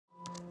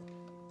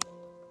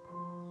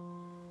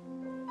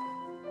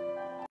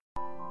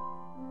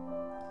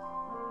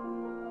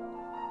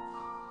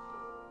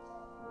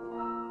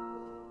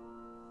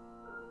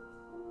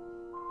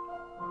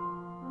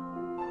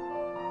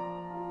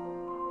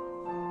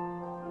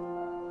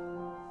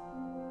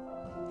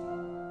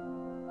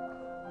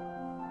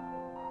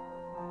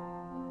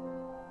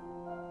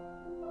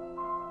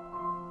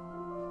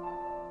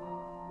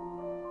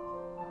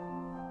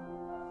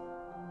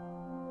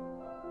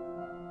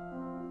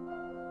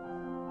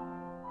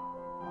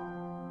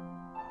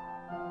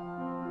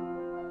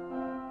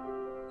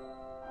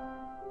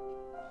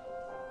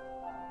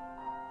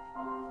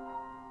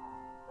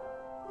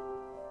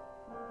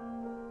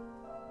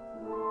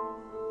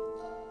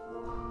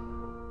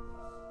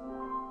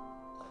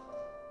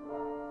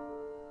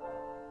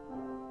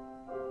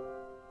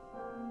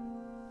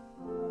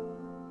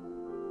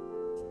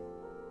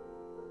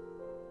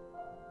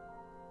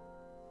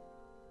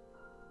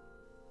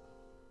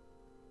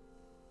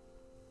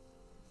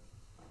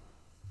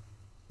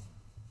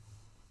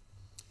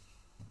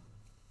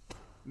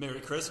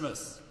Merry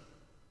Christmas.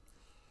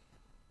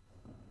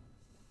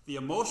 The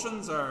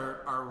emotions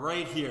are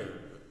right here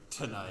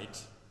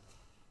tonight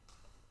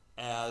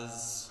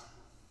as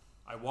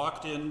I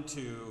walked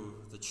into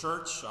the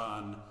church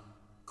on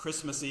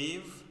Christmas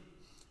Eve,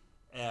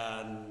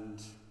 and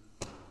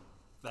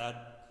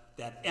that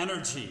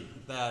energy,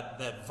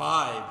 that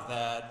vibe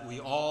that we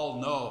all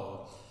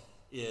know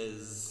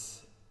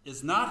is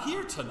not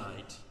here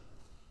tonight,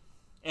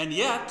 and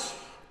yet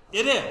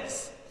it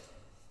is.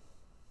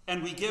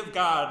 And we give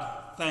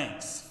God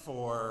thanks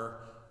for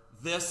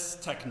this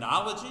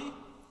technology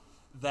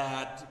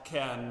that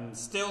can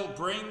still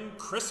bring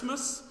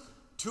Christmas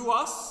to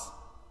us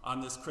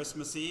on this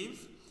Christmas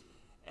Eve.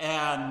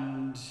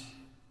 And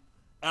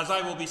as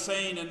I will be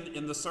saying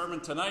in the sermon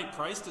tonight,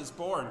 Christ is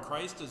born.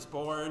 Christ is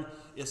born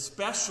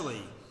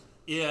especially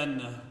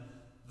in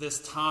this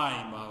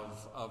time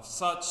of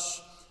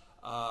such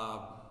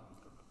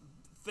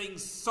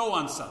things so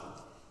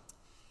unsettled.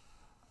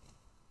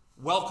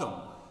 Welcome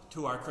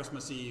to our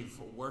Christmas Eve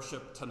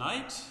worship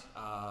tonight.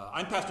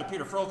 I'm Pastor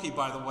Peter Frohlke,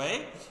 by the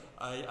way.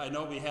 I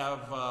know we have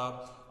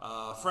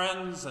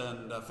friends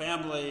and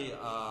family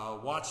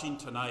watching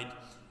tonight,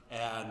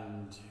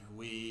 and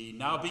we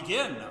now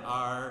begin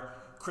our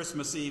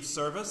Christmas Eve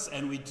service,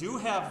 and we do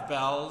have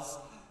bells,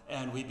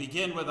 and we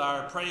begin with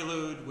our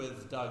prelude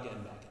with Doug and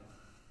Megan.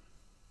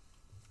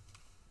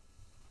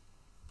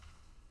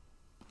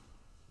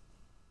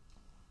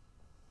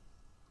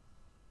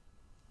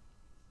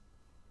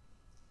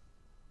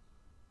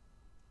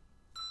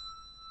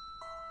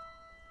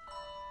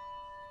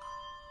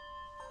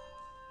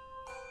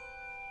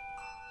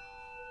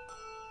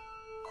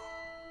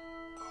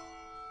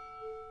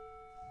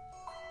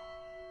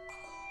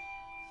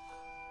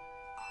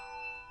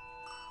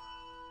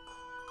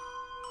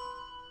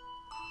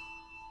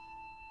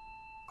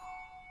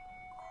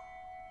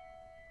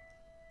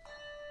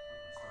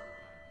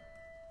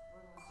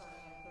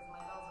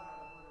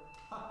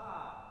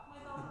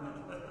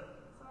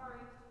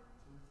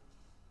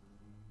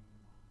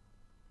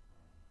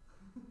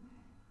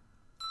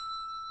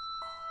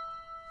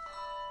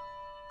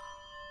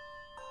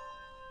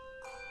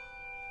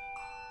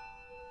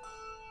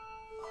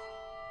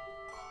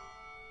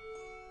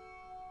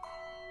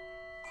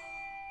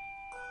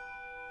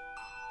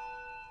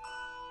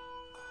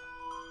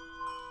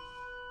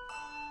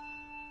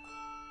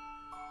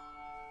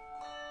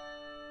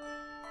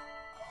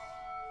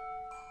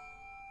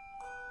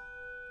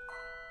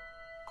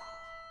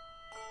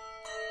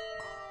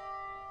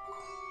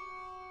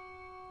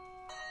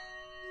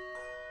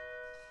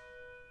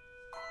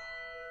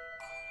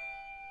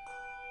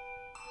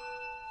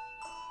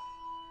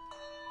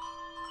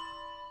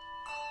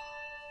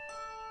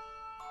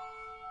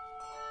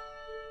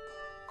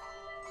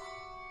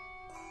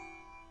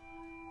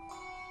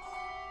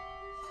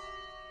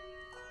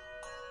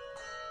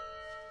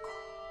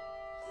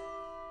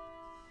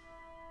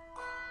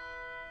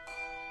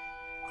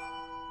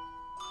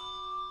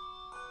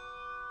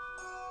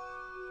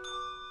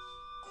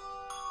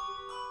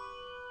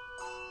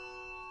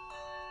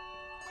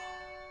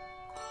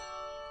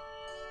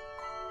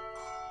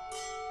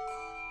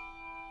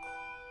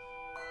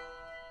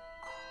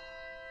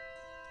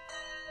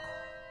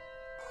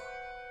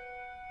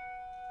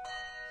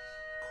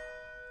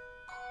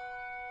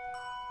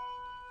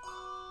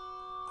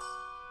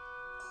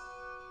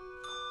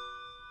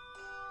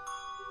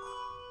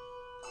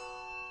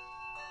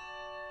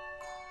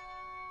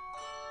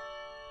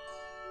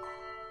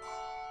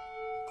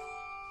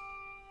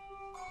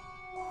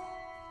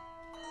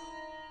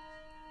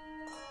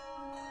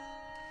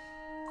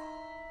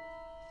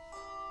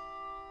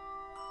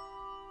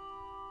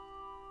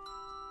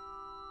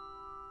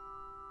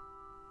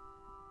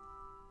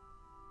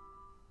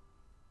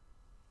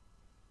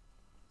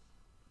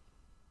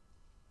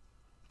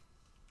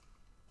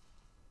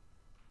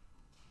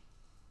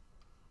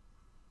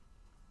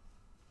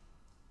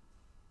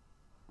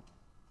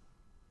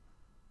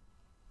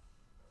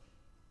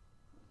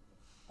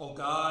 O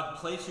God,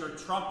 place your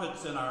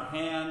trumpets in our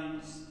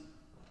hands,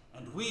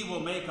 and we will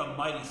make a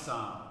mighty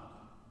sound.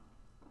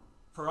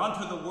 For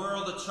unto the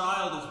world a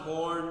child is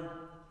born,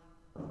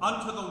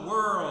 unto the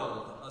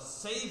world a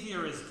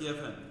Savior is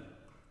given.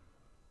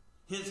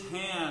 His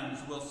hands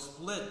will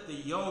split the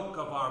yoke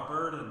of our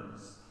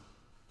burdens.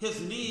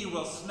 His knee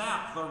will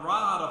snap the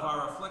rod of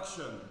our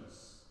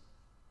afflictions.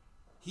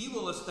 He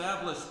will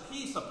establish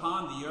peace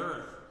upon the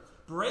earth,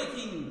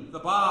 breaking the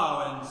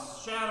bow and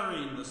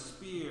shattering the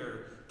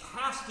spear,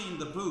 casting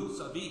the boots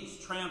of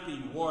each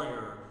tramping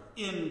warrior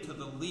into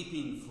the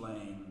leaping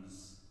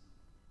flames.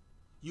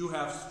 You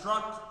have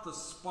struck the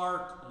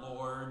spark,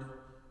 Lord.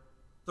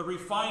 The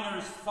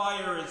refiner's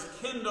fire is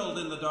kindled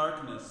in the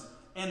darkness.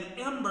 An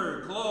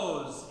ember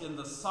glows in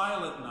the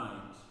silent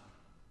night.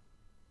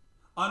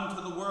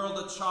 Unto the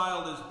world a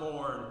child is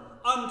born.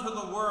 Unto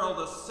the world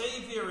a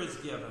Savior is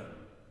given.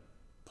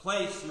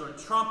 Place your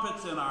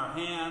trumpets in our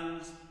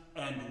hands,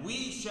 and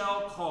we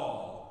shall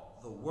call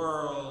the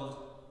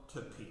world to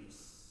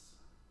peace.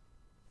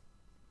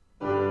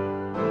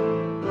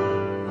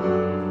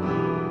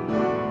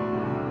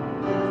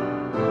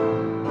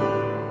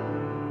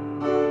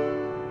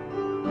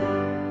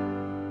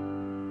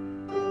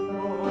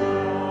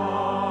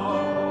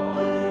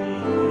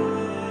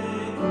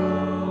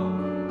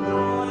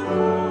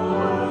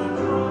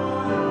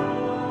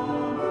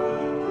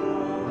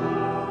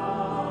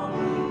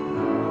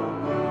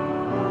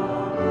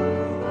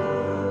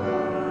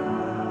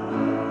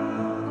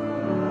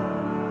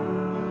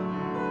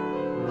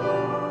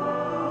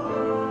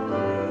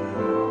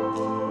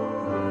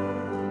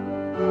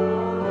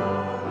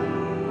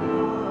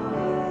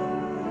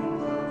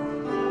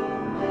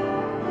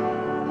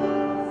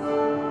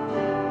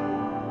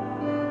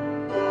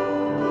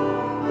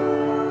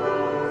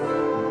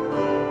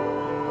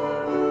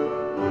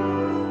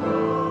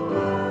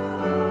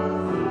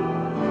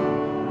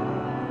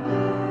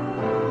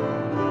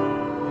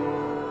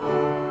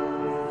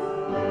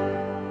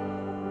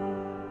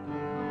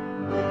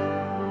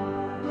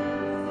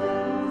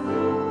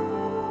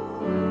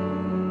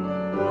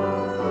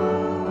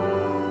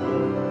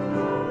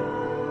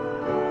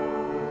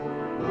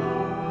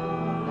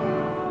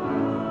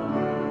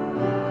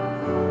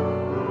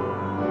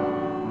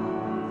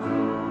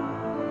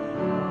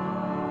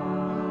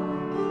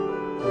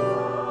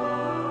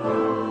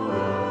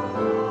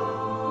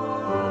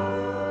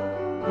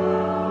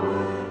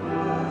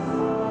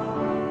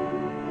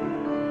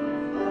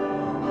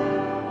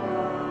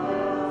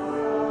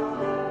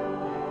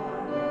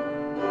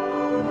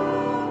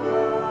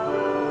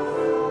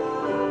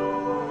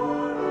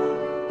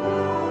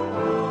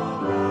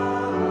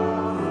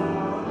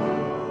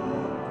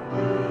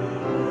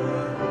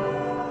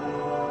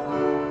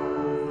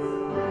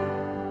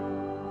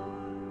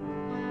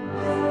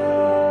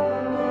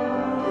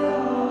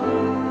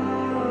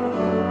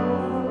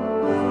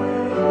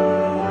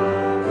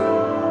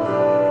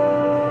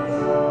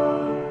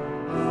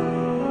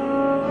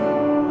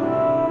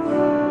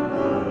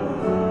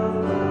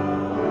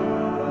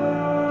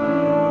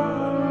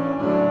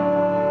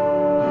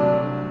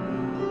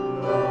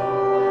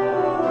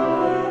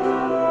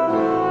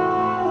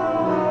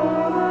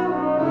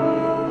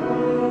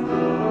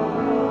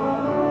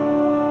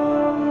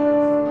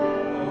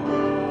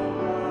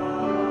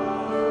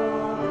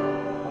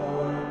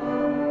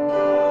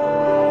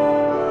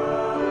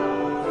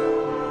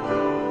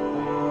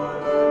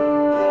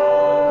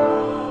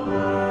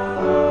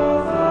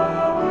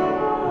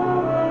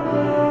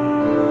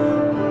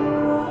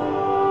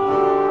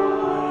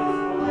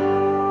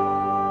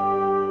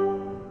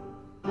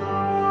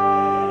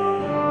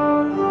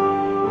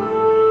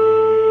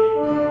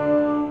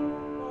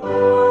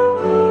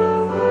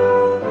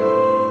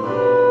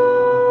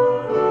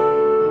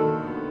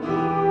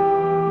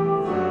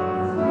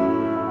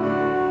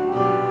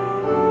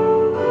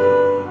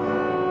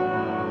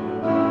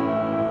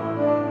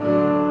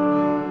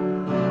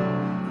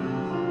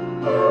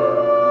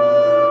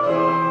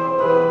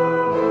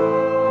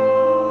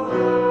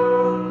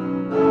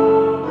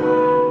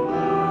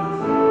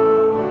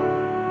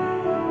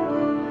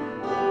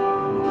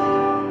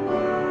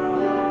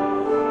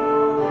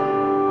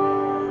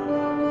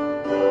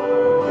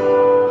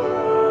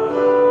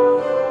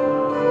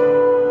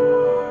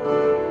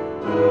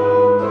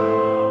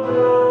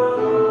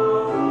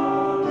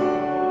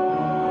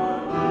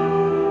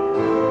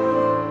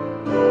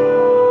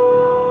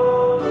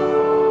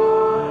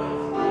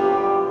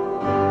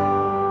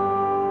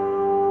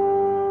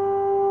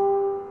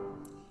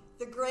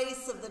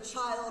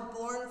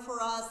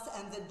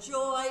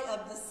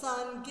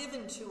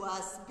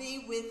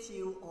 with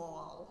you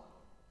all.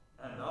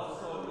 And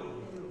also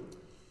with you.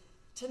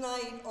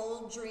 Tonight,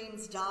 old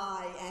dreams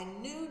die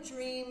and new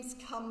dreams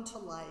come to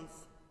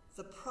life.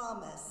 The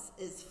promise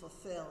is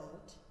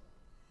fulfilled.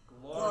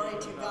 Glory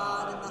to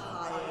God in the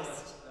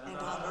highest, and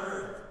on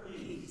earth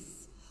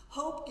peace.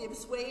 Hope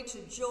gives way to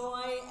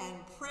joy and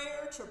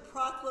prayer to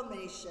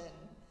proclamation.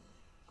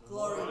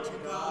 Glory to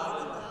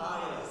God in the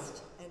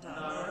highest, and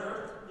on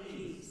earth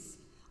peace.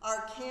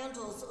 Our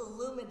candles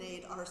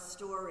illuminate our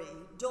story.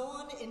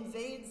 Dawn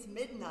invades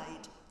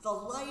midnight. The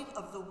light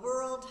of the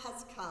world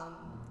has come.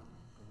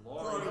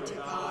 Glory to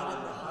God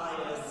in the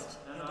highest,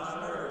 and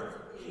on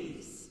earth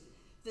peace.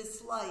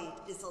 This light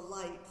is a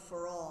light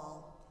for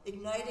all,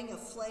 igniting a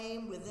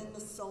flame within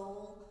the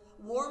soul,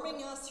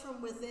 warming us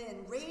from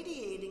within,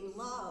 radiating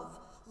love,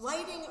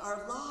 lighting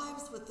our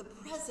lives with the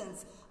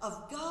presence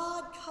of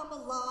God come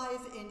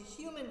alive in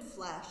human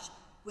flesh,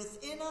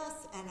 within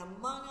us and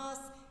among us,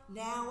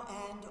 now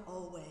and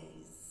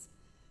always.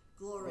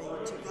 Glory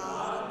to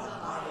God in the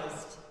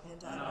highest,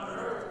 and on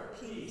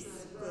earth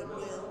peace,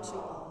 goodwill to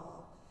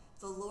all.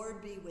 The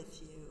Lord be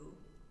with you.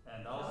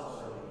 And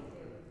also with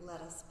you.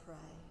 Let us pray.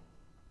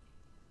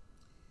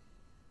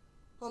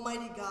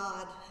 Almighty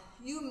God,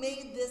 you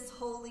made this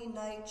holy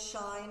night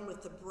shine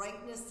with the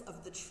brightness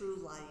of the true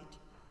light.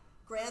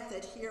 Grant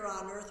that here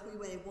on earth we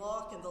may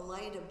walk in the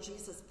light of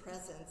Jesus'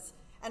 presence,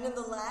 and in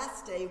the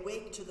last day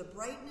wake to the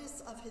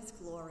brightness of his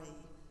glory.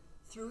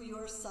 Through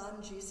your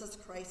Son, Jesus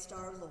Christ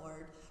our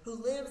Lord,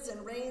 who lives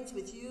and reigns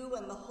with you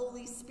and the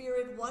Holy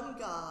Spirit, one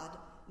God,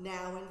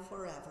 now and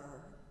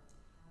forever.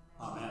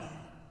 Amen.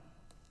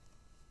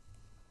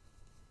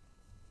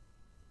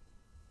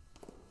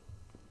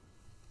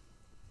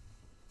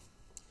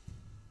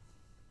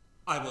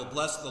 I will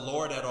bless the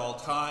Lord at all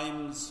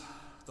times.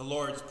 The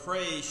Lord's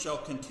praise shall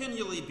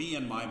continually be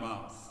in my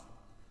mouth.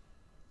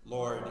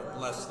 Lord,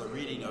 bless the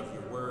reading of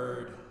your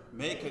word.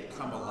 Make it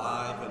come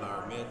alive in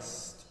our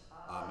midst.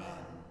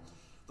 Amen.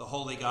 The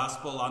Holy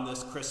Gospel on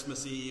this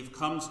Christmas Eve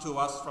comes to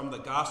us from the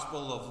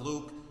Gospel of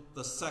Luke,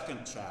 the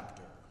 2nd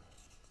chapter.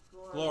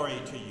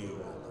 Glory to you,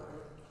 O Lord.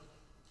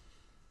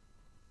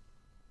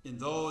 In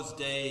those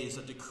days,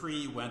 a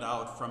decree went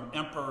out from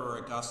Emperor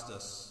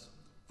Augustus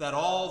that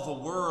all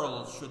the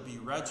world should be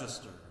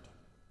registered.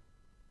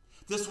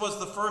 This was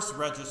the first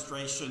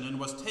registration and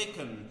was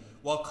taken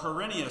while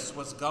Quirinius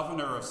was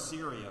governor of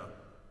Syria.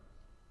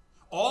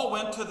 All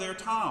went to their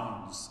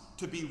towns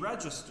to be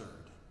registered.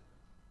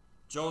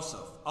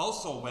 Joseph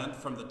also went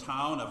from the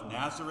town of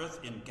Nazareth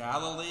in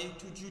Galilee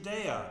to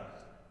Judea,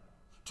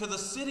 to the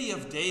city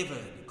of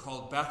David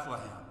called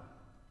Bethlehem,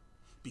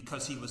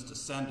 because he was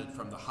descended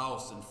from the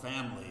house and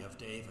family of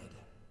David.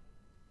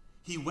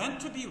 He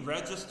went to be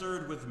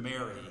registered with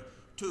Mary,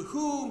 to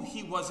whom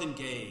he was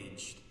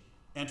engaged,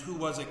 and who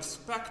was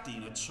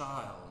expecting a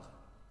child.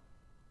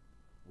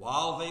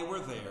 While they were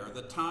there,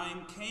 the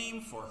time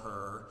came for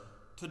her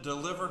to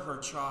deliver her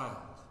child.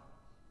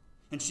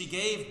 And she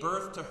gave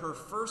birth to her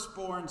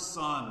firstborn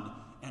son,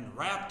 and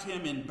wrapped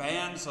him in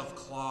bands of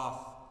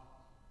cloth,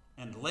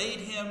 and laid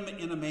him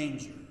in a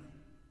manger,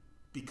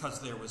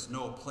 because there was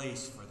no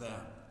place for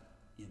them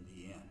in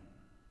the inn.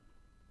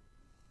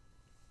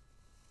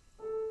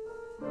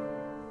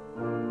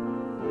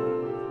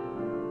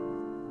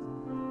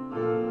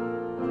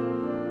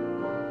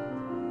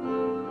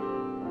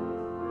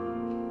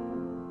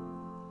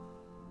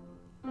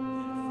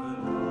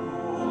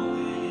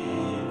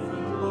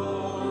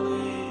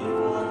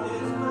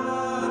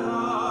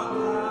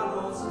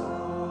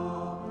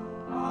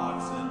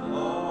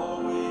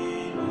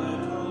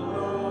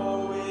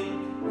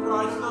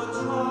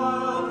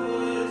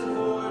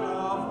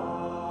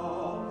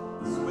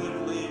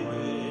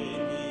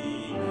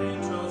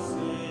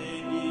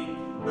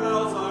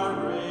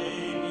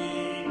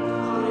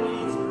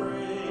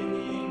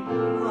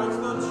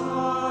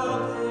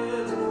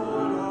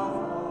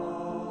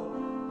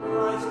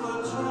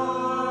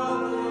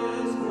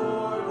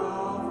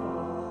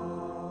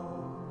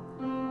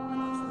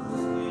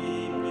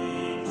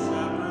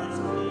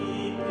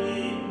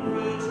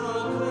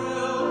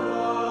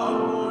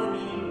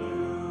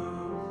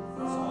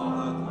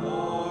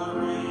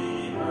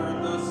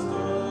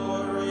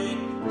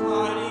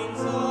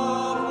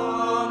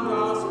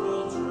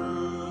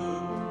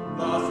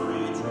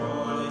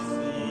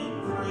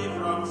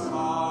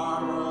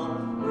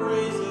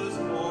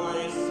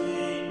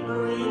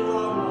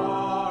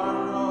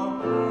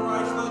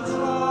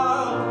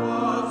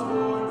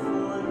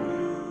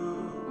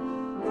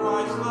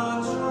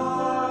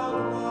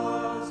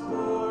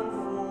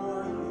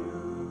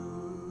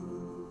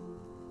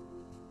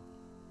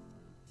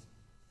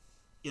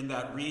 In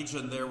that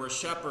region, there were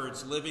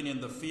shepherds living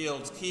in the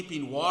fields,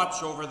 keeping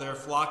watch over their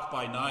flock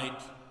by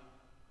night.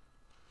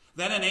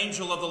 Then an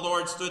angel of the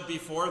Lord stood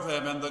before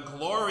them, and the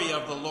glory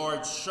of the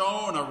Lord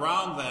shone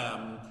around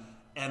them,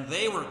 and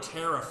they were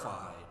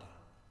terrified.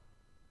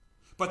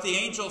 But the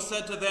angel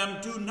said to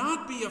them, "Do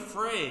not be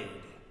afraid,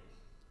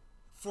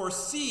 for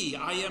see,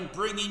 I am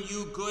bringing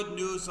you good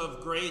news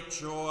of great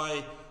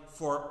joy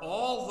for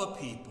all the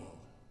people.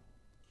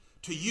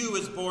 To you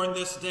is born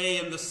this day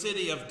in the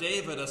city of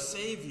David a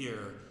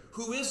Savior,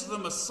 who is the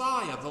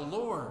Messiah, the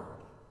Lord.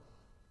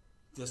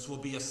 This will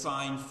be a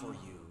sign for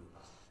you.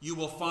 You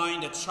will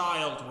find a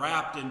child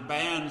wrapped in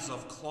bands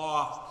of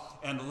cloth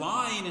and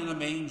lying in a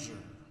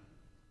manger.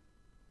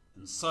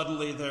 And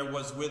suddenly there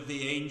was with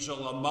the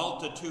angel a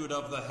multitude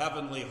of the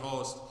heavenly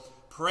host,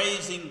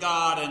 praising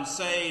God and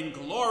saying,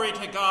 "Glory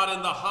to God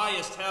in the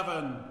highest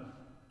heaven,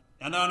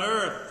 and on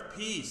earth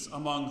peace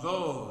among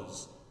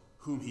those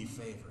whom he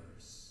favors."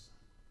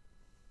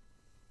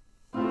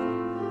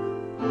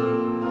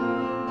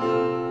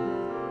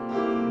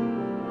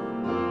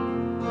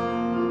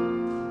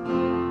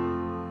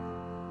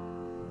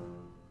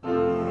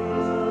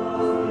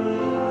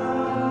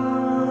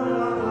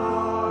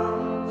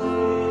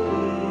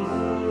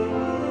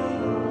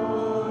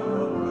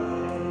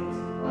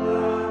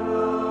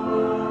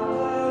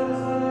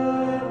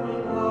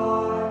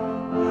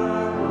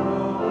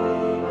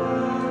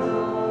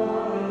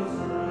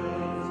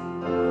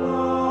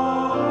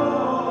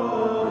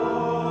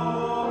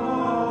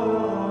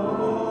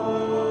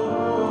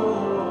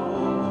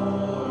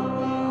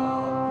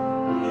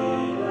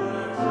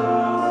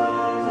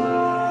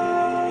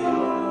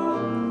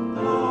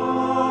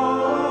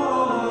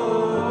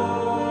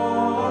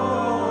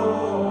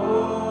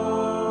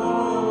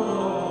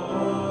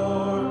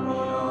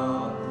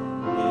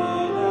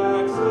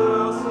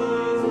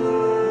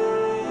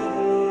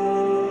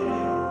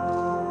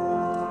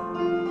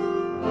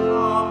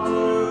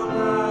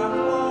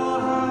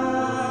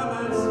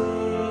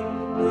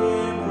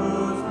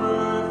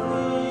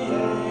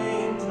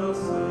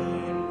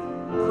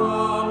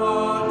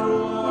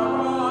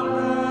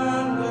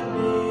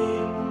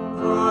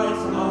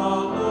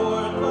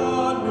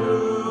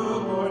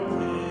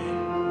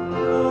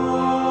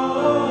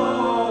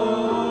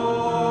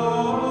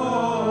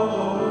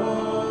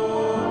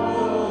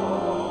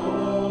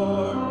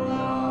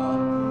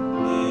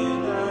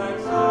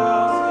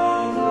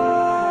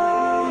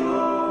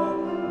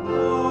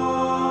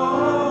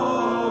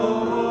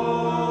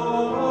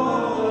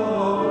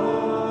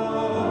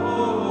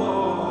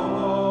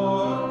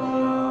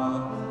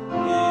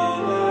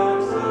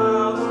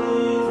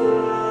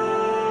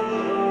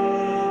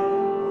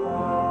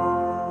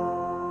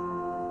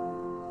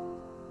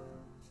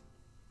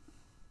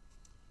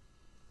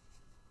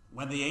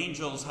 When the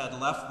angels had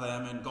left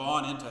them and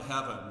gone into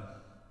heaven,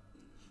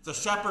 the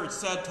shepherds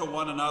said to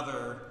one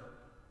another,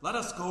 "Let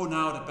us go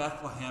now to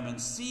Bethlehem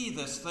and see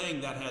this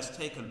thing that has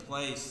taken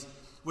place,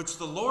 which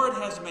the Lord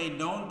has made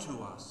known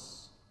to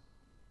us."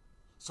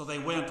 So they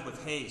went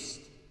with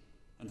haste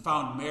and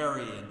found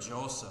Mary and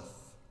Joseph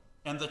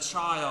and the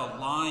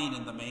child lying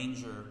in the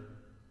manger.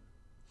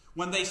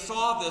 When they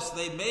saw this,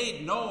 they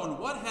made known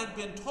what had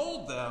been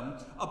told them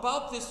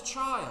about this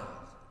child.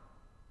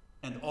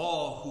 And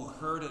all who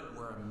heard it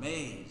were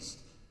amazed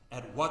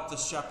at what the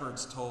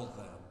shepherds told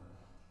them.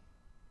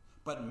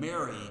 But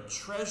Mary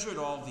treasured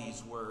all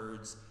these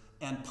words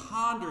and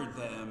pondered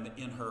them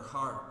in her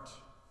heart.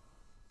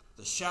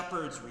 The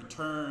shepherds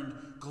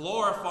returned,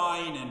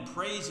 glorifying and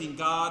praising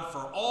God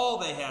for all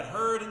they had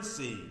heard and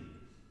seen,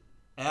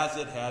 as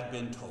it had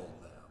been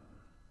told them.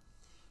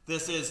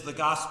 This is the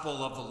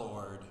gospel of the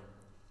Lord.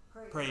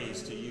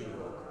 Praise to you,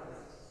 O Christ.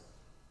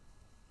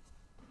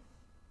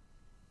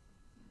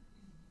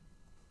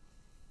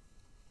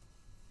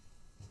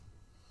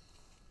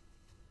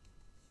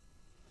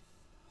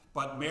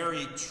 But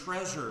Mary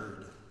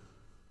treasured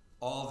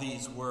all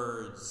these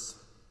words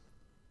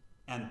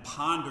and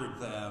pondered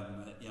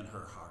them in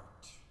her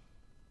heart.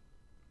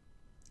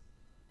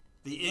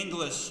 The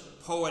English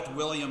poet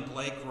William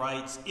Blake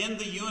writes, "In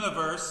the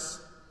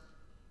universe,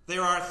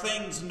 there are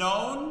things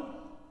known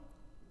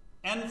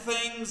and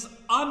things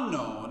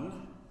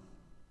unknown,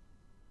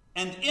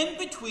 and in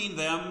between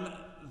them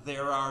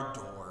there are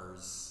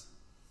doors."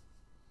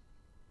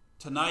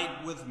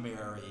 Tonight with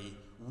Mary,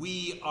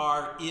 we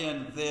are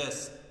in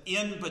this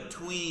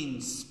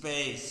in-between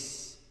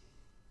space,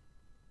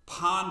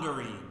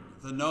 pondering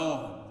the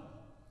known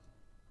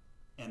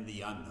and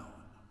the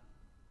unknown.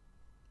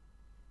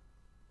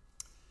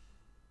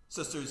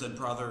 Sisters and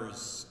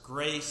brothers,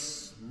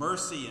 grace,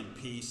 mercy, and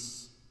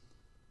peace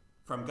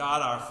from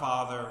God our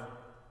Father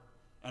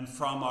and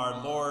from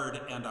our Lord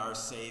and our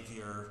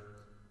Savior,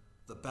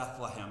 the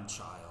Bethlehem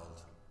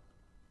child,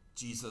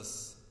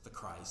 Jesus the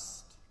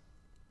Christ.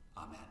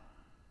 Amen.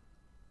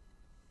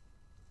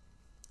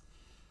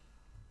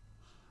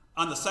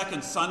 On the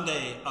second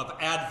Sunday of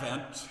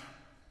Advent,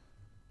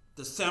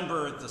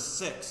 December the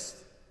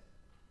 6th,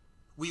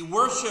 we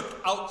worshiped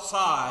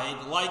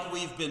outside like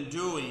we've been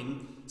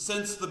doing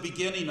since the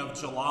beginning of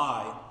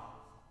July.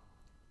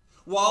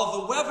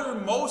 While the weather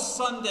most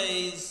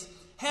Sundays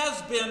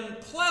has been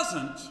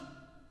pleasant,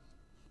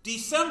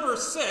 December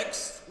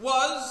 6th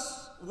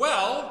was,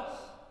 well,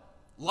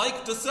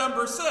 like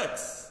December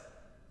 6th,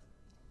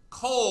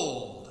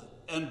 cold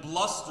and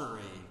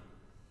blustery.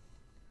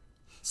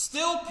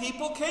 Still,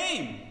 people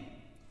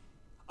came.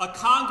 A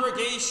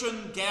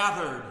congregation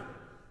gathered.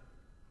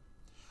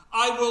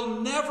 I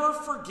will never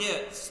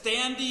forget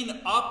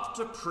standing up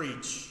to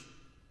preach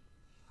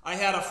I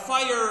had a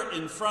fire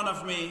in front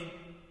of me,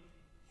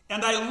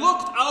 and I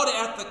looked out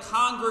at the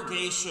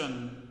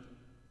congregation,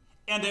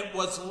 and it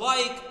was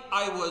like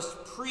I was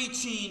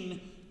preaching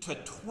to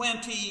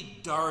 20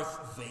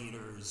 Darth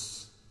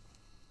Vaders.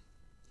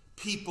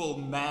 People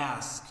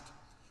masked,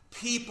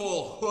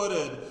 people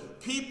hooded,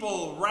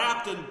 people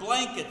wrapped in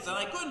blankets, and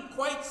I couldn't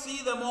quite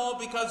see them all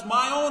because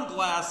my own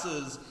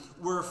glasses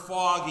were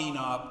fogging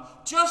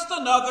up. Just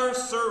another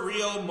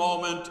surreal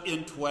moment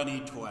in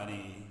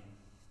 2020.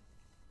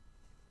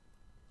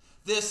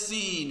 This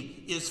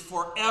scene is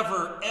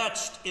forever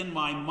etched in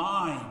my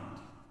mind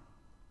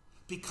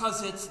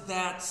because it's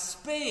that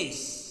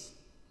space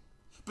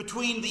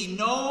between the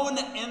known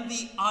and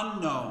the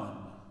unknown.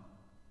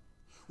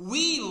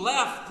 We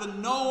left the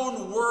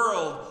known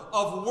world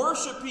of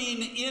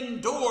worshiping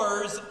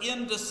indoors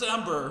in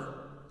December,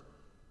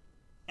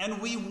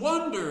 and we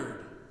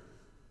wondered,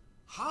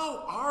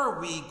 how are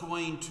we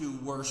going to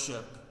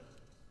worship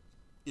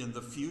in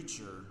the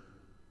future?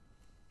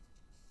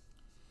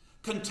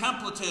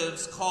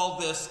 Contemplatives call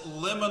this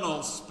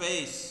liminal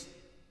space,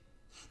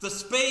 the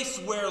space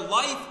where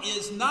life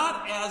is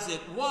not as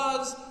it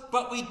was,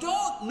 but we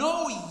don't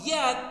know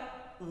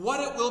yet what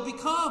it will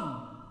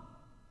become.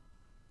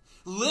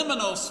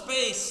 Liminal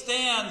space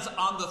stands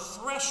on the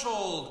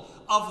threshold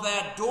of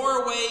that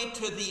doorway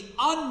to the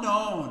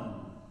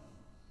unknown.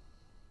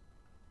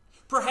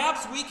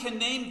 Perhaps we can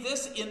name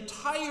this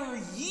entire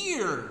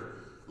year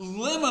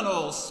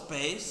liminal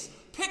space.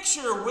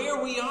 Picture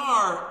where we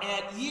are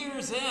at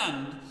year's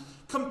end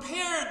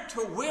compared to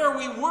where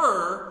we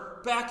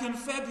were back in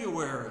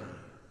February.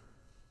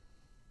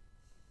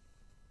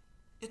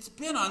 It's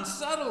been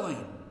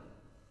unsettling.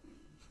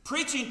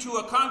 Preaching to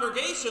a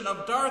congregation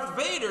of Darth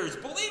Vaders,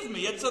 believe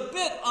me, it's a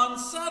bit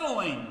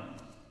unsettling.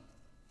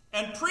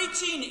 And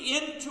preaching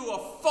into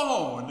a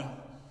phone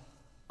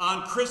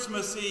on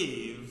Christmas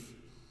Eve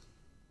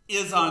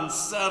is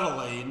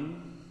unsettling.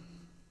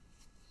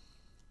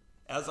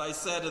 As I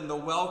said in the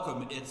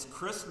welcome, it's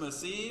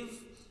Christmas Eve.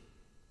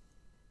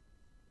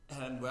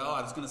 And, well,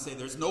 I was going to say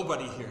there's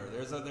nobody here.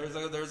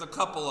 There's a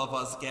couple of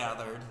us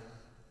gathered.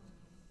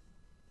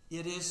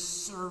 It is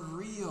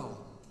surreal.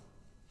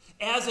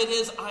 As it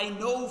is, I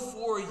know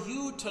for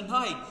you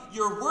tonight,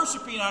 you're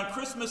worshiping on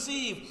Christmas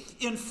Eve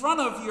in front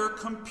of your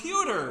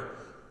computer,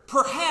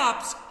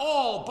 perhaps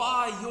all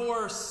by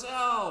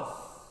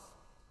yourself.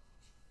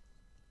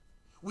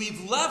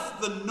 We've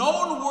left the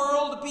known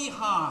world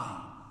behind.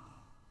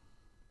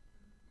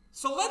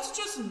 So let's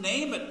just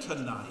name it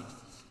tonight.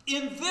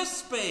 In this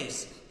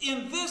space,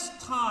 in this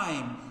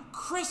time,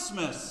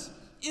 Christmas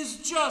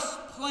is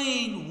just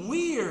plain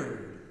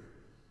weird.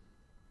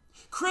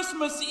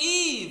 Christmas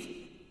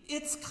Eve,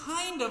 it's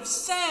kind of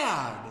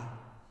sad,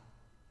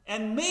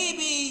 and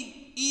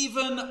maybe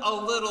even a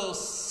little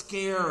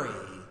scary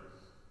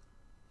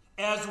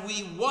as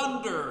we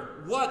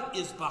wonder what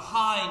is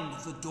behind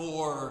the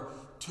door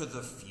to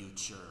the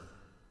future.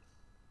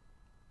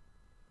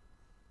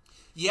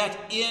 Yet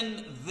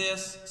in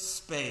this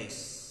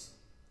space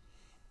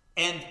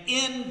and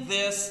in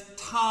this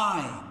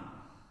time,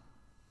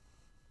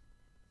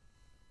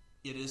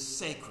 it is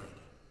sacred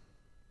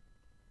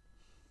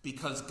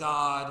because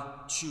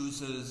God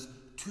chooses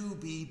to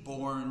be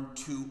born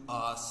to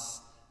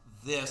us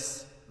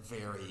this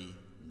very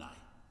night.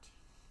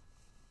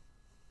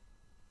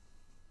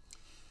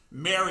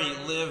 Mary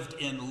lived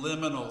in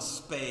liminal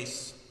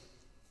space.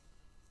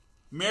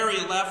 Mary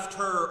left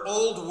her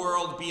old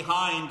world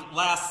behind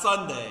last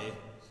Sunday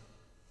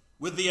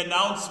with the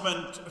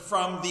announcement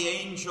from the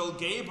angel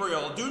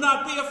Gabriel, "Do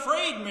not be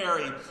afraid,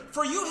 Mary,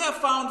 for you have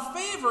found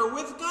favor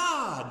with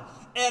God,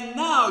 and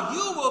now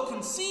you will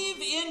conceive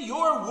in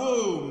your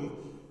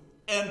womb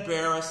and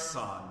bear a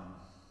son."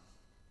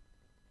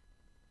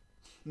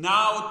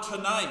 Now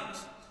tonight,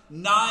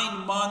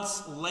 9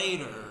 months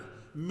later,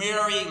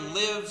 Mary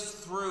lives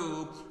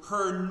through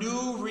her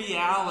new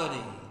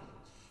reality.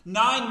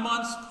 9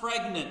 months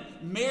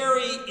pregnant,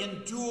 Mary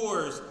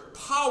endures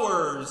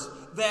powers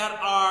that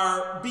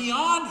are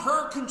beyond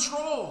her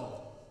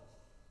control.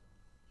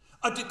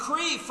 A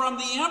decree from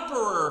the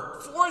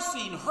emperor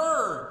forcing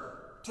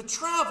her to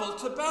travel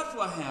to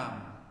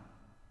Bethlehem.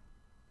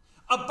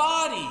 A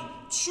body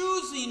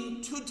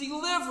choosing to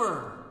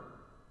deliver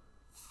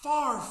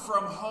far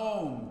from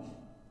home,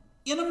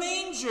 in a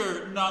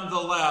manger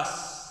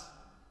nonetheless.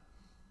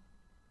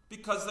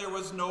 Because there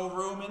was no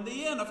room in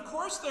the inn. Of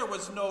course there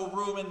was no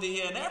room in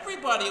the inn.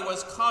 Everybody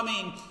was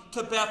coming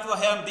to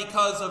Bethlehem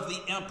because of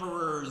the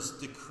emperor's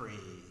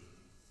decree.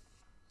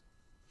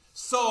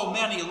 So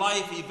many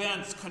life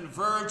events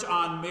converge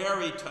on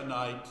Mary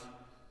tonight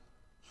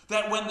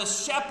that when the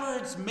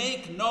shepherds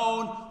make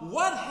known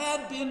what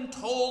had been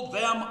told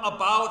them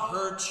about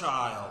her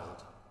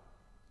child,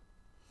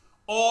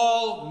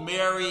 all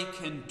Mary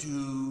can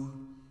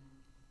do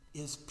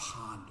is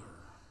ponder.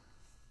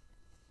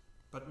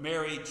 But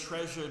Mary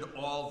treasured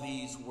all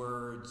these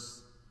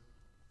words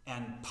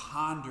and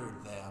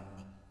pondered them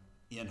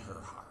in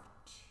her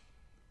heart.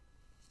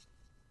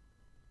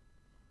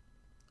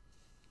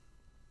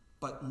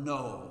 But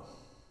know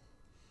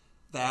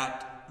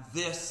that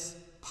this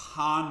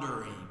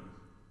pondering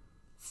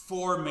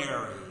for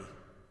Mary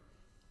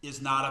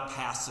is not a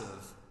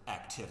passive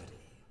activity.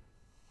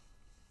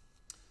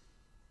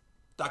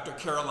 Dr.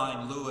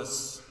 Caroline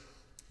Lewis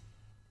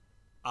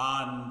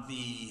on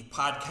the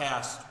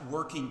podcast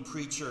Working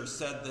Preacher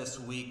said this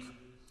week,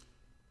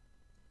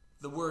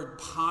 the word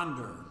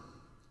ponder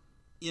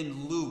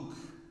in Luke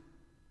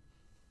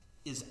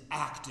is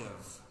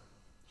active.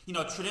 You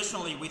know,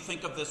 traditionally we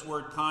think of this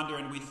word ponder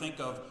and we think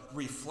of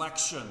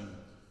reflection,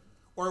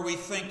 or we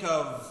think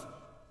of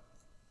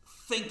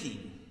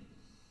thinking,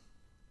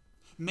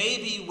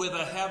 maybe with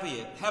a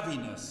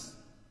heaviness.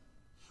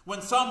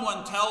 When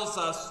someone tells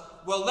us,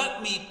 well,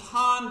 let me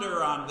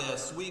ponder on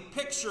this, we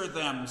picture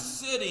them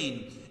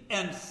sitting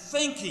and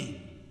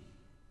thinking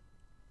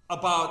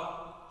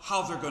about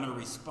how they're going to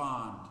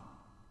respond.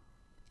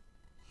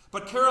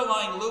 But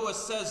Caroline Lewis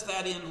says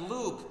that in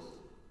Luke,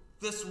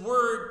 this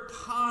word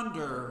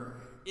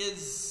ponder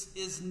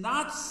is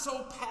not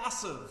so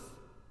passive.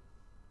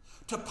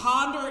 To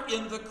ponder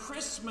in the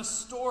Christmas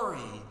story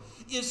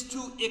is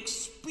to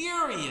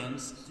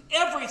experience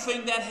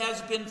everything that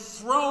has been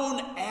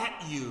thrown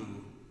at you.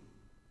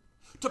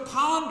 To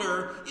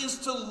ponder is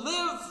to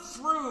live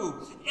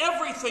through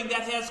everything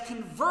that has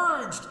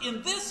converged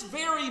in this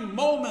very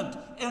moment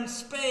and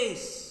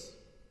space.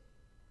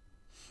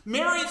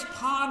 Mary's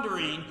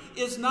pondering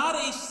is not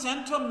a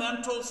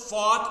sentimental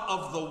thought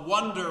of the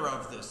wonder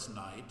of this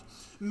night.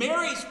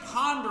 Mary's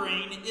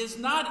pondering is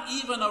not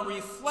even a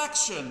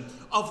reflection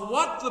of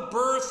what the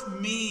birth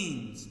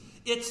means.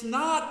 It's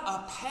not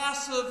a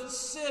passive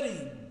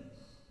sitting.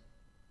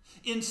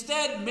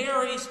 Instead,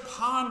 Mary's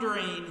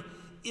pondering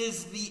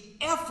is the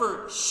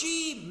effort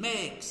she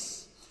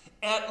makes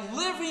at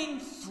living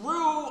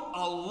through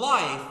a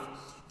life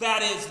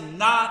that is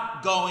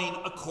not going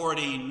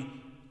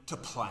according to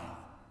plan.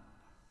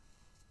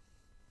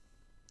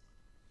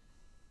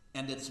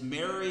 And it's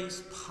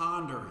Mary's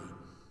pondering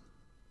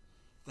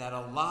that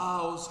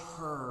allows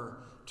her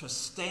to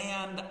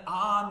stand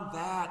on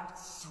that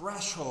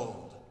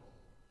threshold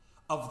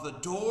of the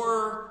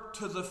door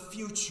to the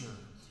future,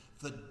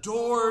 the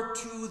door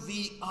to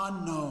the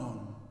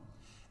unknown.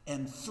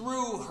 And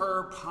through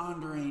her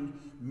pondering,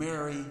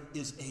 Mary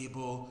is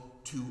able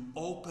to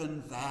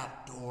open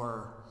that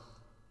door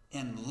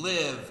and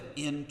live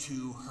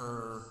into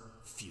her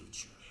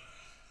future.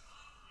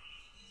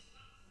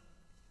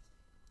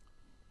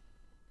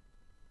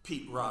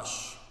 Pete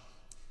Rush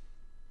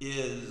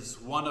is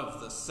one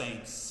of the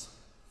saints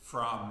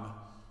from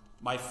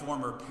my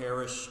former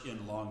parish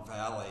in Long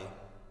Valley.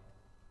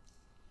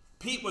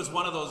 Pete was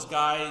one of those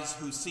guys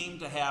who seemed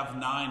to have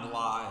 9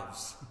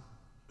 lives.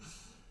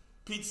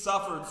 Pete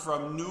suffered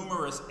from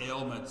numerous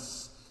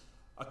ailments,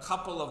 a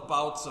couple of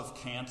bouts of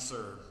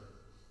cancer,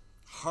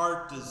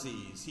 heart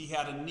disease. He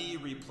had a knee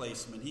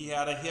replacement. He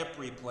had a hip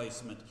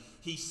replacement.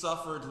 He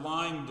suffered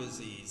Lyme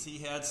disease. He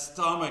had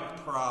stomach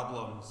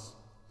problems.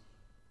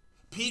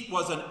 Pete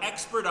was an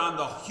expert on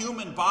the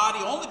human body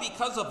only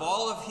because of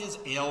all of his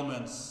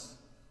ailments.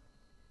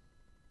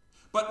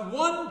 But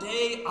one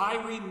day I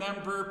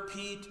remember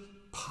Pete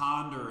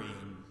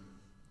pondering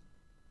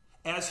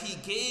as he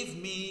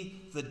gave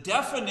me the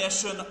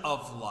definition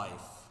of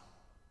life.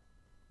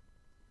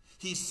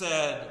 He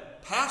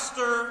said,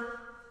 "Pastor,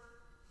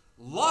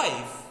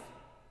 life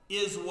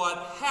is what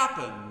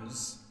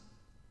happens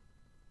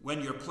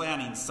when you're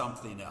planning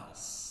something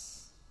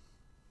else."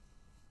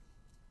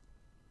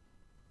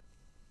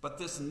 But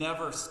this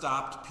never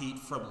stopped Pete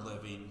from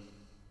living.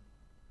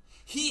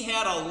 He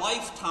had a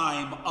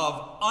lifetime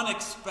of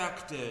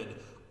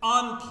unexpected,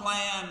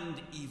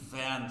 unplanned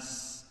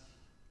events,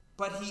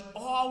 but he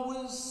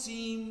always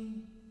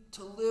seemed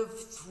to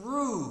live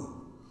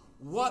through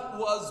what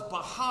was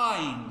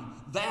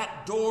behind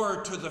that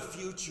door to the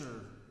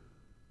future.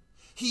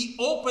 He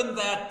opened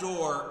that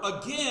door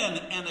again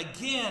and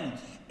again,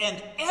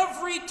 and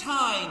every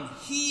time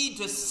he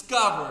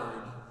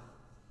discovered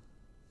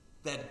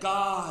that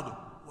God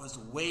was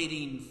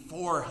waiting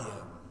for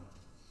him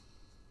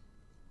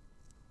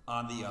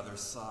on the other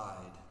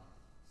side.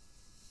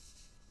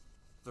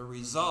 The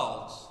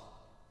result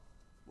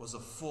was a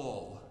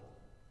full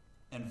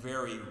and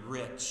very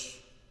rich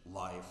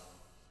life.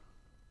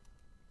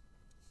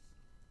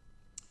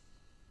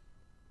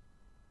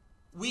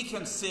 We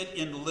can sit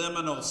in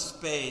liminal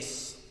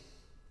space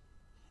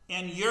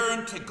and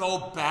yearn to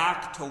go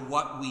back to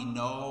what we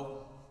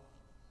know.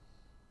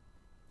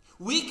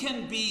 We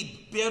can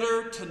be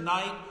bitter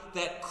tonight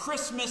that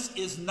Christmas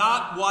is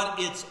not what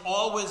it's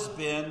always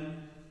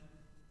been.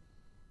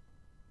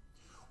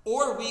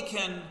 Or we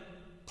can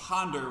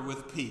ponder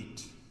with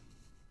Pete.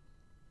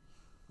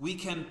 We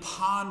can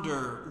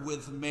ponder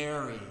with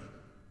Mary.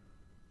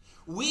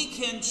 We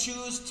can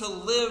choose to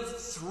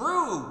live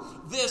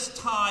through this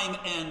time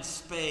and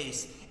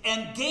space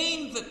and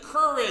gain the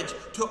courage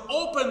to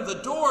open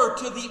the door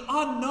to the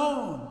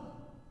unknown.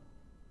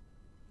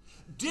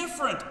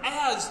 Different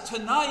as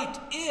tonight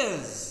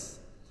is,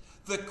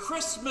 the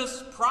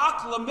Christmas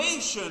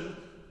proclamation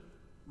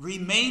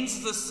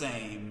remains the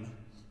same.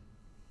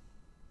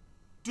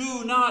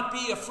 Do not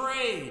be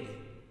afraid.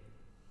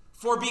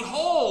 For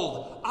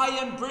behold, I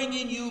am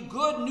bringing you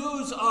good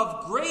news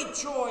of great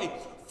joy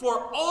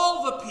for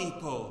all the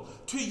people.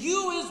 To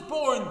you is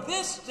born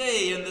this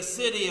day in the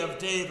city of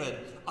David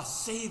a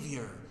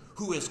Savior,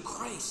 who is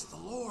Christ the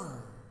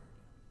Lord.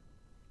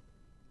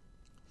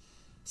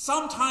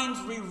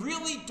 Sometimes we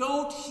really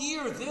don't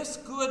hear this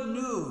good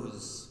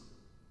news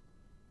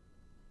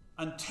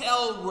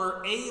until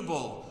we're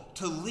able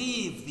to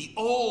leave the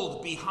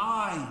old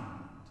behind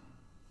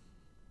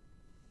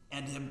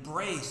and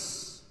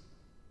embrace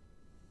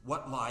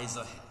what lies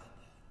ahead.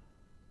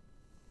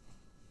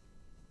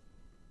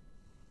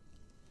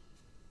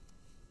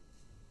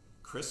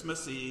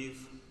 Christmas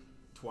Eve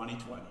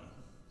 2020.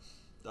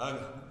 Doug,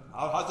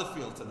 how's it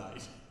feel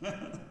tonight?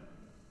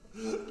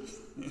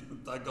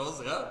 Doug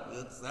goes, yeah,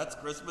 that's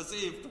Christmas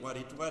Eve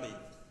 2020.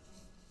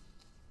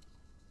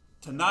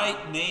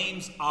 Tonight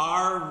names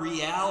our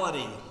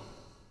reality.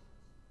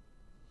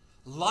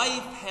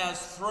 Life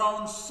has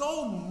thrown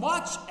so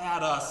much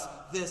at us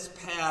this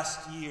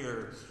past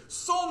year.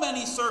 So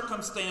many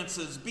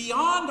circumstances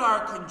beyond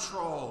our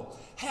control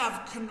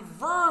have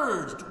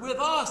converged with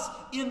us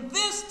in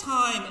this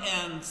time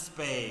and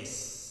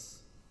space.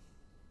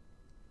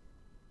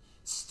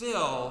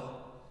 Still,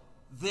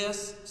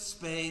 this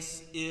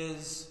space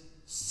is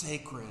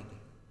sacred.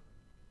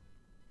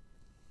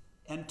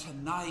 And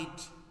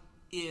tonight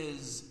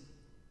is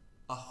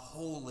a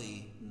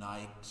holy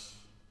night.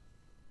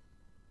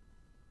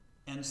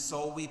 And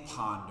so we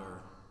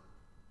ponder.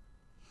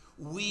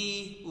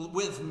 We,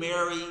 with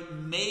Mary,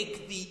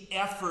 make the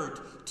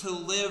effort to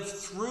live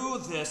through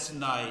this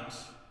night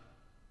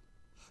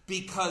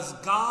because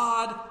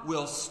God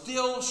will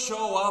still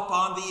show up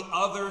on the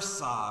other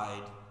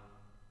side.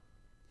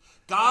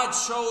 God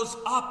shows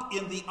up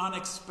in the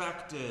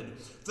unexpected.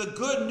 The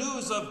good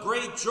news of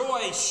great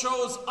joy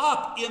shows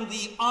up in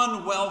the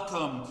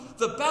unwelcome.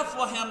 The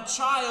Bethlehem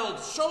child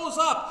shows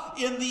up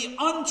in the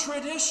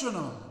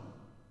untraditional.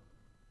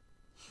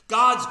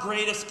 God's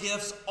greatest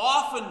gifts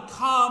often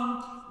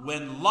come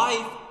when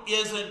life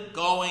isn't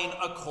going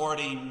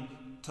according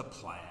to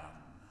plan.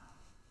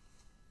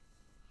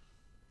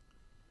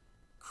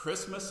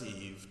 Christmas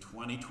Eve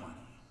 2020.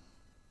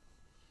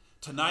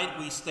 Tonight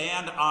we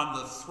stand on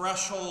the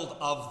threshold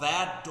of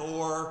that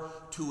door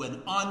to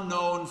an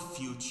unknown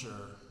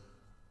future.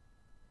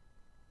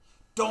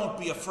 Don't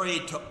be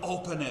afraid to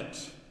open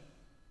it,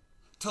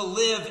 to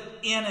live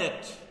in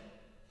it,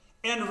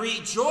 and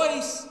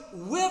rejoice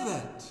with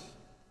it.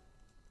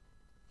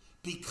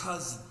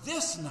 Because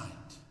this night,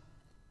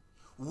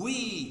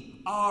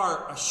 we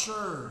are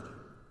assured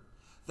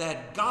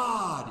that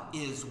God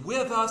is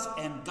with us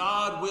and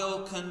God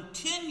will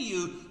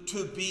continue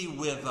to be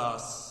with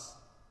us.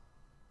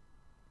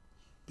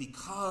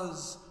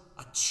 Because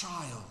a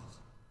child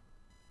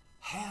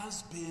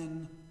has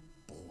been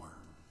born.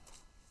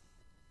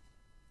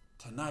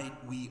 Tonight,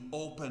 we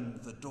open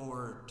the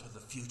door to the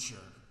future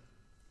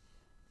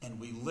and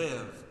we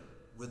live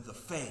with the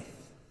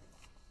faith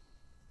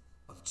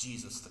of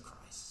Jesus the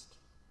Christ.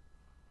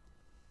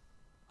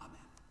 Amen.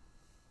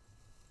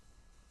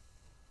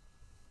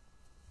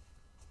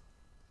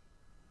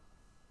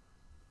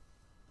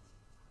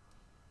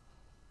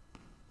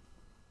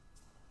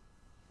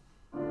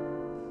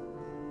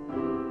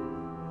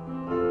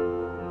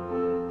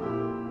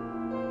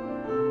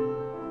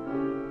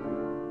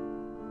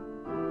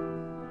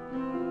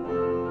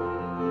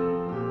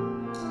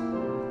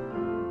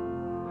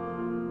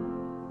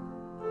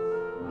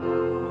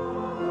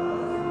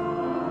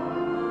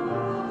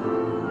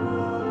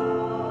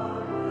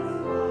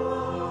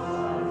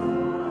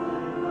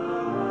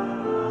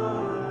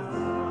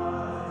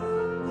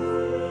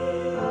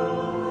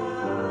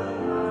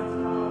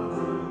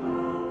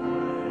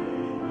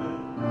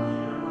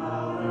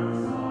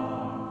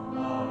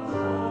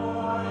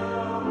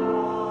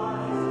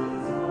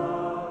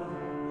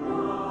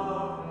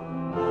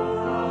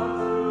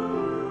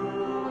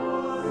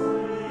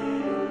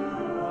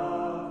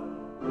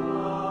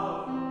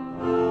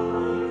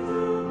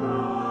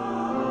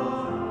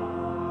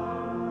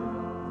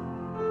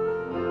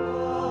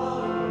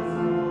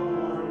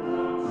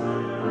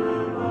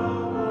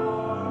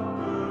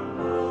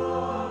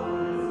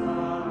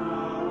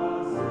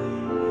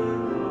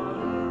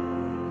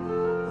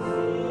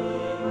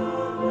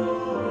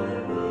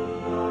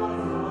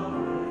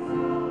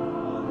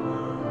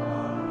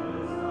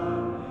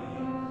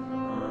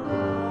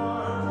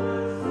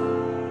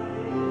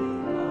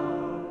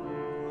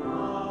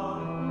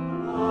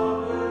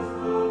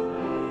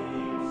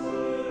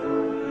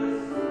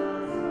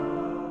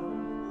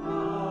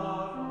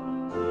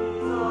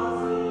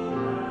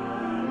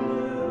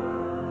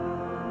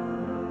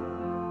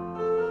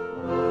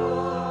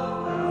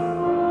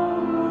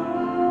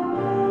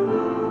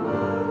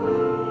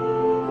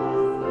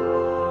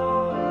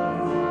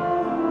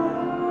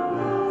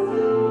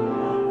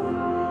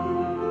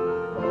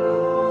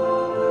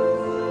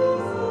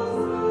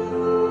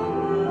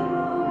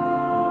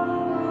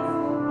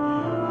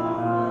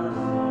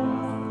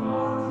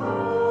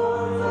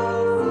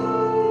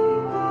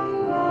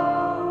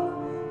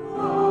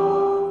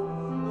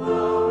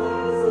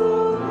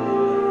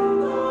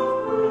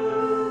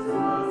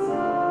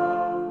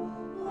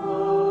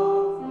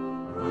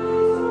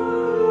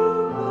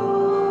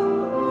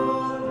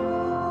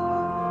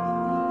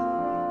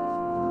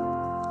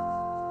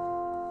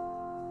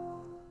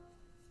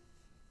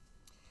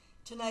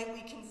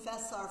 we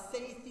confess our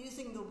faith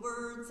using the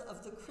words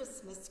of the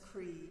Christmas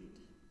Creed.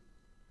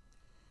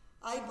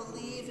 I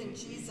believe in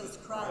Jesus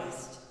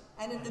Christ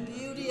and in the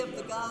beauty of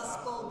the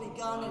gospel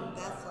begun in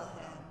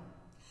Bethlehem.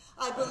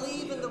 I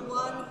believe in the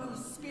one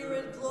whose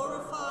spirit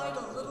glorified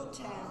a little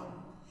town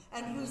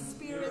and whose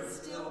spirit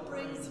still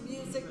brings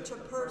music to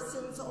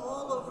persons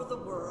all over the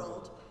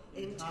world,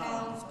 in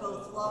towns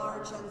both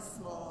large and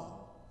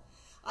small.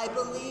 I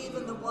believe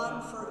in the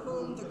one for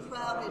whom the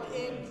crowded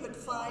inn could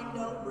find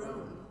no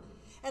room,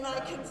 and I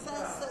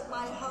confess that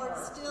my heart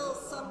still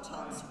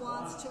sometimes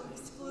wants to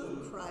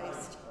exclude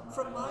Christ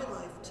from my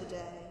life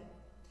today.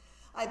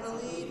 I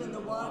believe in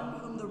the one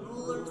whom the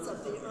rulers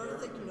of the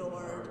earth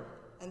ignored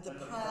and the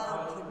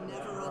proud could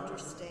never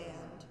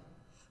understand,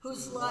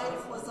 whose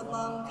life was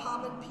among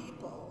common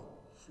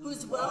people,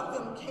 whose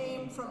welcome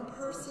came from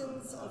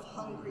persons of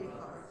hungry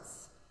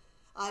hearts.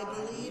 I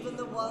believe in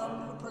the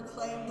one who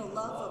proclaimed the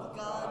love of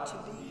God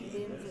to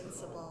be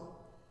invincible.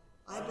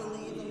 I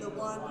believe in the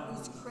one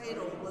whose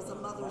cradle was a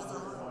mother's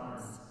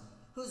arms,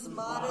 whose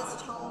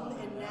modest home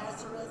in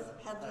Nazareth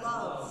had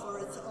love for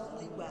its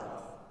only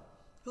wealth,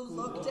 who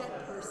looked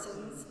at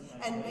persons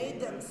and made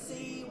them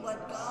see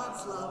what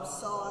God's love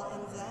saw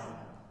in them,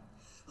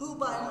 who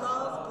by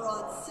love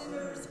brought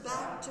sinners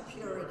back to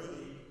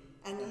purity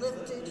and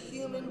lifted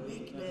human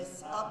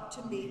weakness up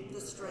to meet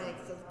the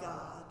strength of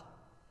God.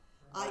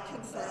 I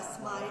confess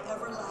my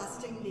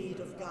everlasting need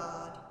of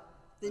God,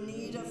 the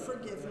need of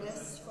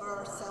forgiveness for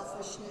our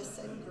selfishness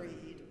and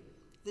greed,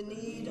 the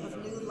need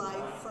of new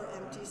life for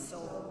empty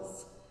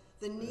souls,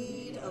 the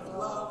need of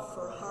love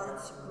for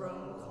hearts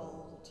grown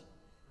cold.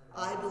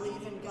 I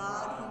believe in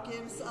God who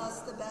gives us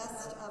the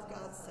best of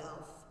God's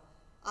self.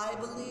 I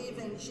believe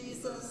in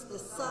Jesus, the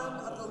Son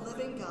of the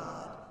living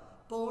God,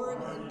 born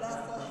in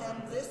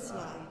Bethlehem this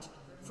night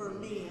for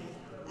me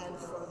and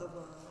for the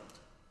world.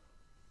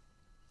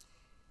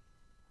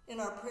 In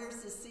our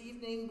prayers this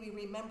evening, we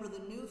remember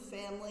the new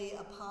family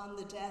upon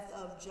the death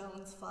of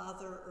Joan's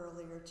father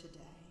earlier today.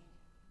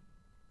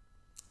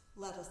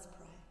 Let us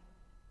pray.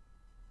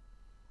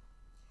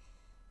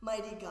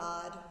 Mighty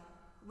God,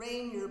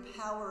 rain your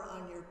power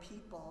on your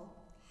people.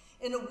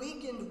 In a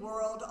weakened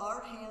world,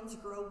 our hands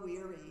grow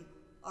weary,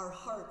 our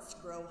hearts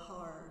grow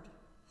hard.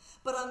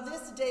 But on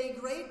this day,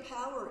 great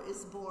power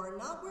is born,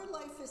 not where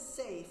life is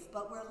safe,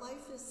 but where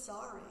life is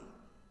sorry.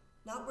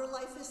 Not where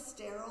life is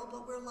sterile,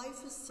 but where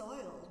life is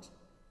soiled.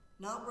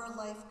 Not where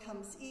life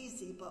comes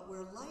easy, but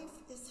where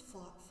life is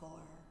fought for.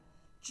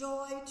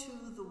 Joy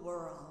to the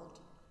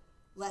world.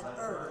 Let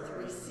earth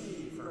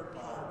receive her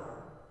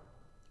power.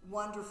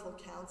 Wonderful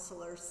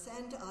Counselor,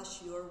 send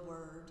us your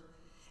word.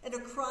 In a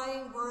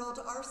crying world,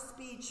 our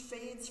speech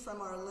fades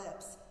from our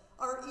lips,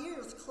 our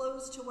ears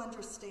close to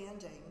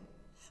understanding.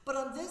 But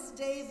on this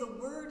day,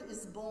 the word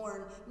is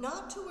born,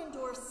 not to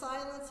endure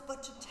silence,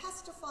 but to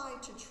testify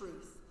to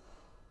truth.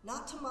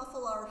 Not to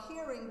muffle our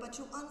hearing, but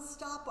to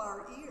unstop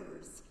our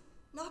ears.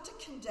 Not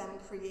to condemn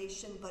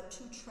creation, but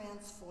to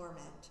transform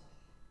it.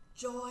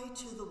 Joy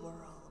to the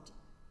world.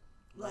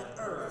 Let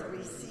earth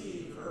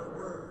receive her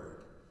word.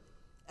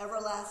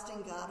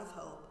 Everlasting God of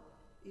hope,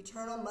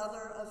 eternal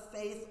Mother of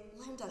faith,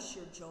 lend us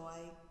your joy.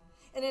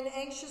 In an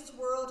anxious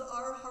world,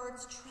 our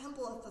hearts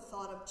tremble at the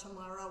thought of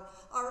tomorrow.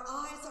 Our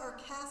eyes are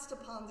cast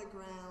upon the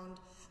ground.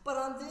 But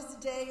on this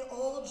day,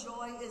 all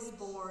joy is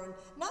born,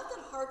 not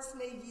that hearts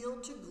may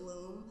yield to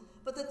gloom,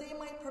 but that they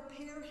might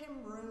prepare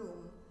him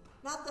room.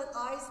 Not that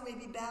eyes may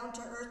be bound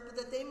to earth, but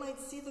that they might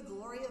see the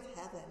glory of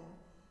heaven.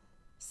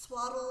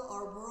 Swaddle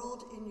our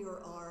world in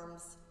your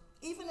arms,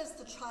 even as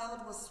the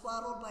child was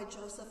swaddled by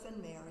Joseph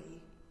and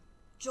Mary.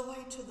 Joy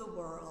to the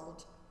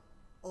world.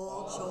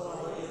 All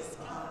joy is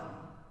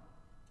come.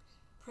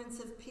 Prince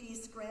of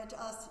Peace, grant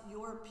us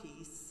your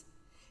peace.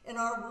 In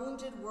our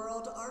wounded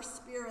world, our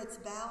spirits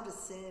bow to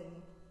sin.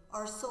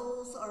 Our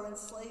souls are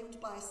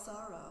enslaved by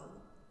sorrow.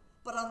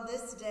 But on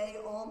this day,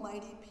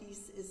 almighty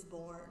peace is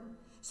born,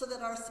 so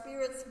that our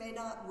spirits may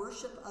not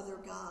worship other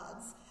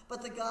gods,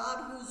 but the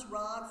God whose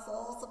rod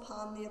falls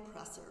upon the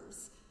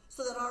oppressors,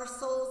 so that our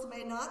souls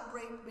may not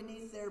break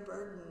beneath their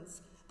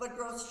burdens, but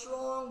grow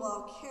strong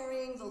while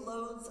carrying the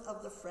loads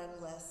of the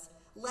friendless.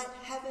 Let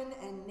heaven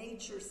and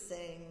nature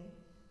sing.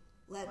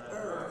 Let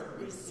earth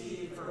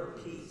receive her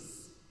peace.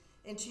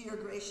 Into your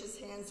gracious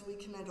hands we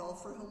commend all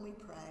for whom we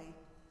pray,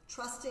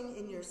 trusting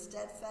in your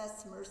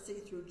steadfast mercy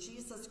through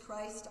Jesus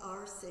Christ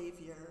our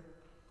Savior.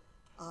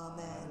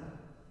 Amen.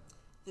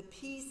 The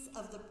peace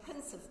of the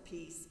Prince of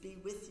Peace be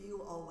with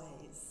you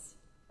always.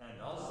 And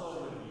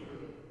also with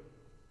you.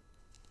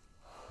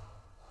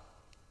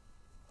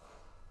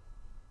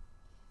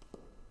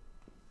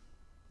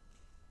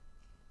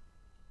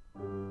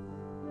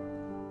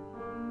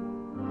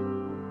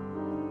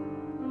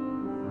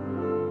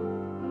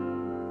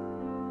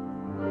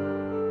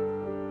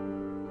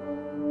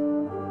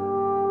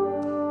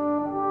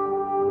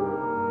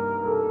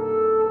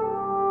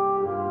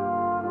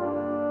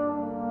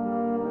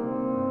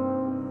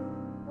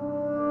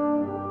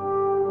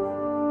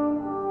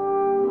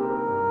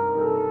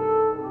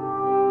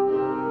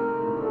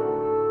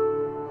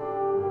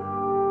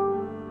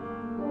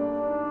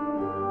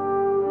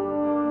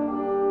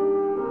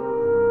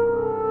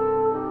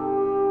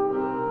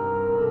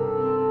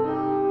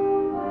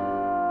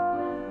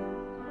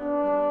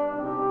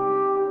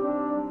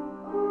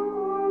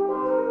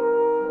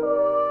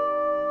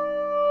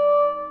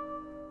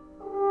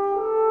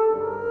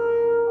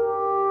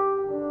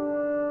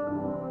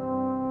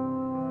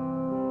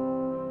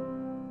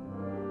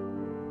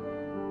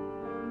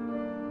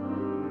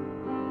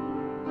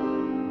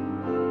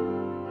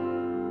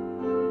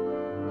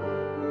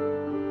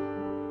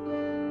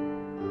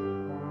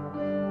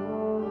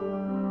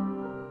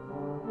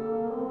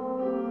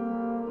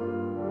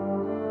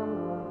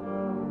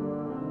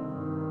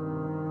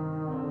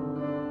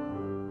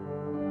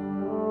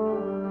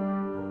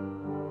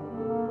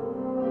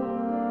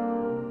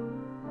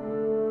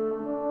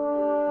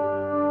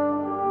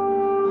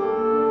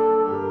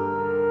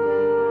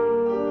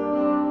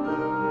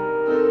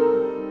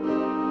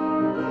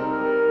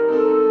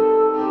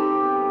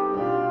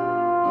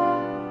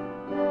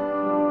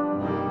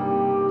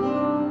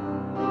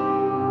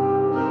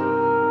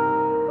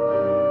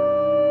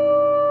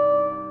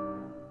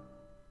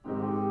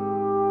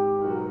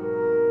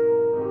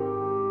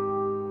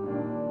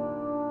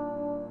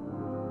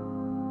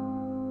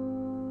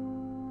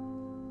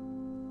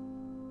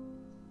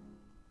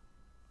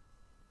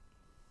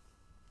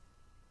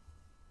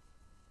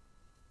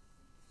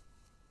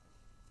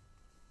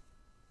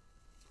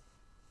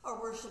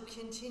 worship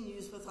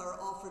continues with our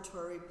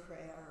offertory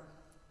prayer.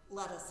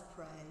 Let us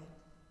pray.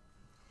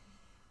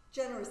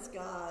 Generous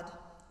God,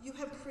 you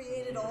have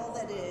created all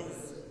that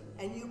is,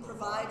 and you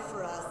provide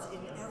for us in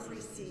every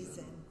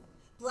season.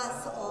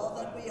 Bless all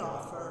that we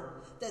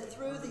offer, that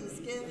through these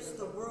gifts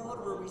the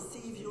world will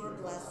receive your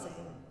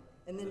blessing.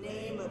 In the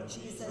name of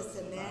Jesus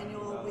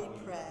Emmanuel we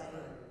pray.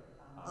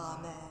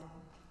 Amen.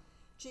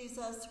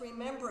 Jesus,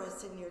 remember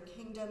us in your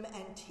kingdom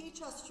and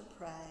teach us to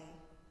pray.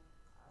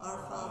 Our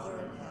Father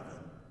in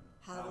heaven,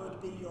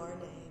 hallowed be your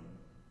name.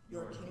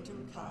 Your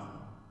kingdom come,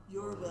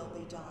 your will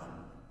be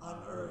done, on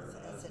earth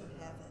as in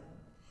heaven.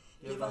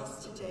 Give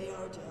us today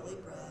our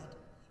daily bread.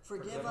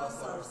 Forgive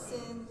us our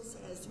sins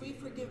as we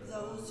forgive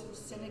those who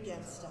sin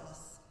against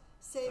us.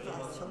 Save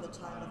us from the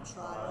time of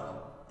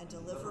trial and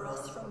deliver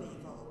us from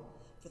evil.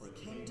 For the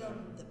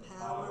kingdom, the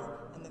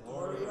power, and the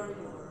glory are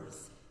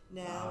yours,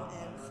 now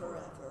and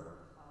forever.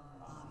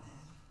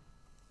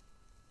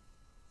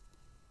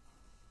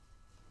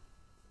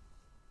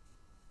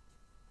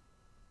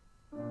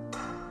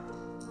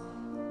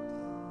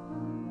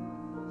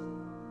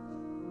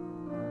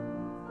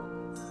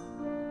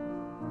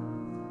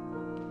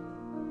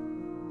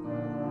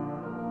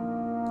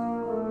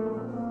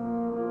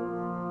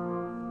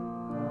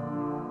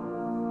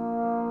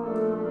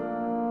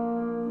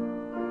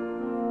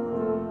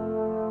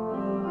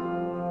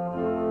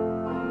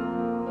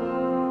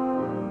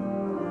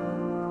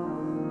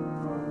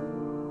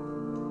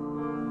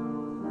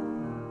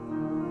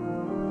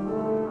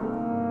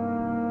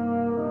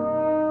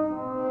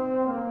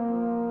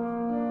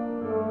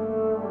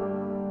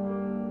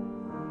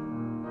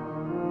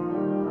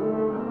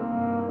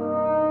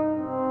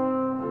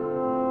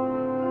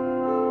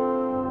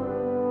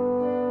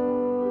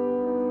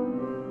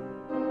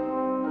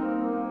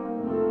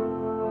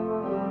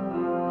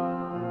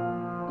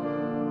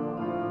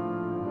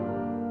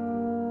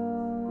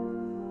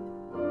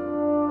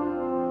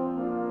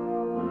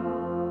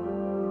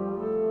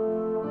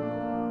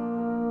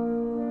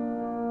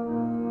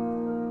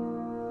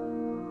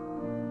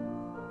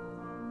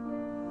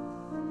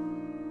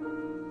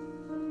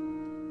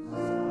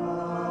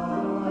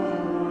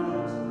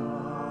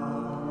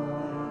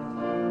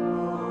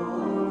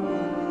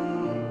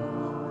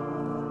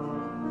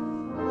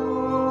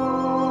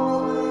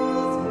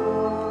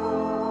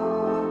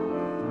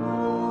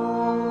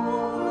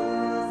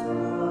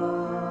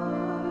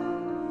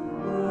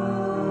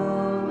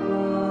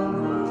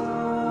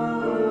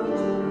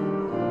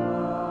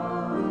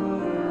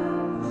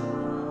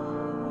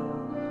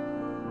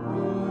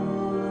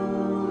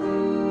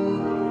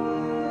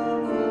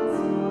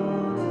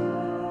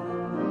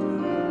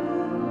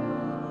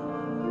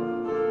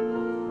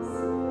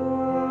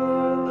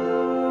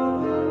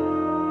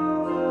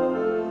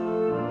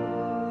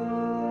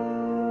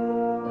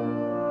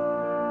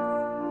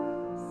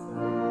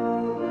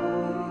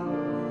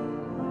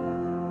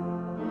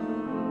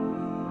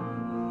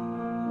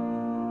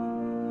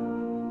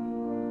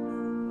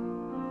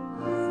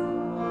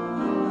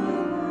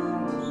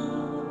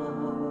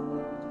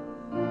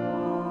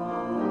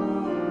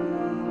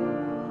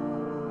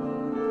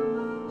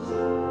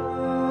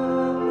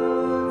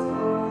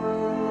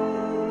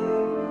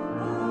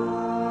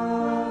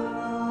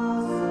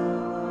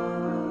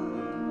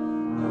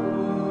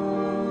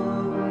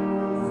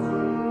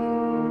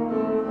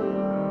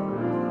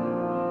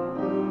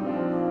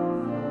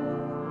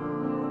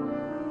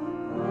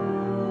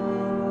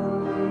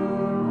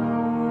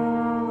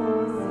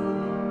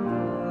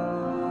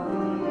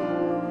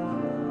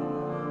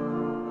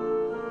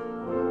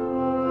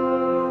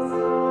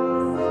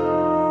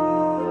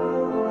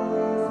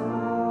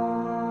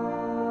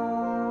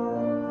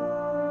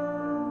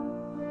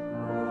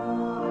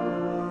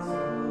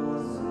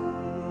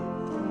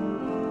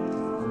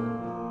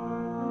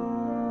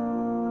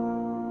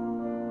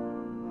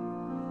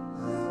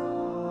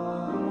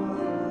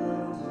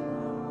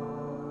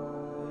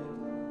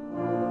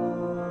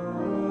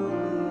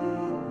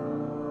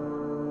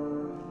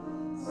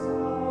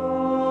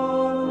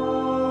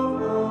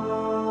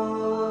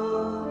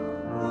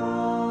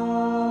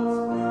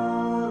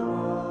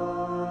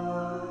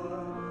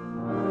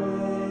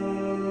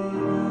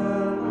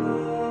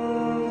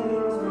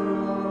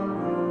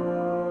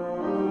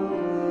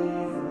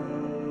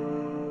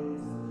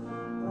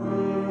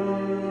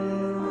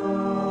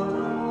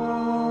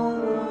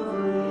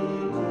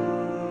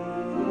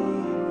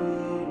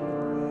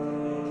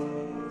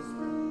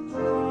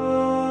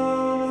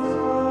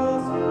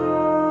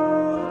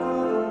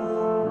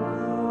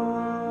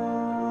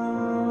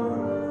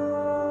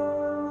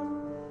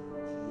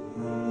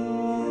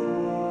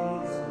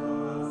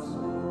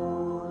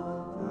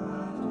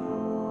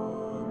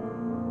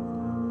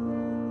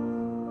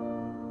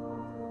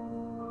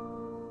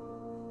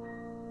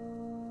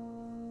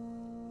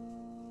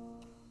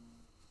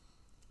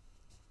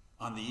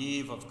 On the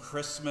eve of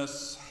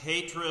Christmas,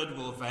 hatred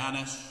will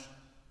vanish.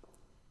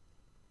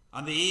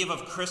 On the eve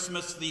of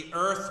Christmas, the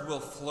earth will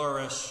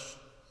flourish.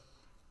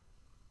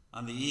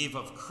 On the eve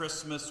of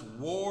Christmas,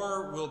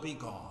 war will be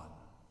gone.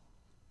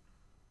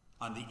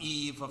 On the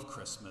eve of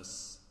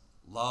Christmas,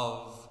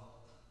 love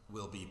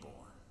will be born.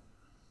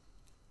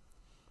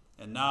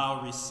 And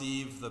now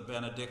receive the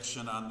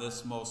benediction on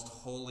this most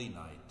holy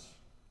night.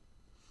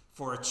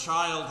 For a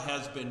child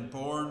has been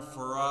born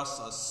for us,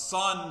 a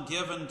son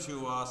given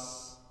to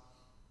us.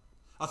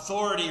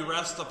 Authority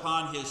rests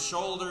upon his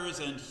shoulders,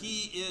 and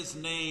he is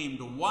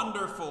named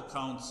Wonderful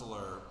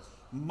Counselor,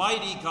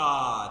 Mighty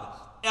God,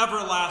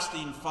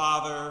 Everlasting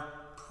Father,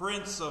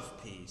 Prince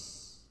of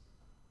Peace.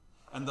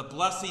 And the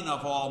blessing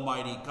of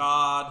Almighty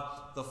God,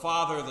 the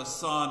Father, the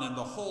Son, and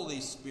the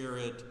Holy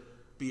Spirit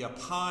be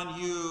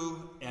upon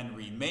you and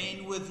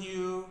remain with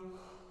you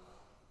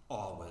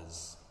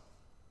always.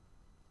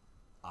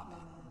 Amen.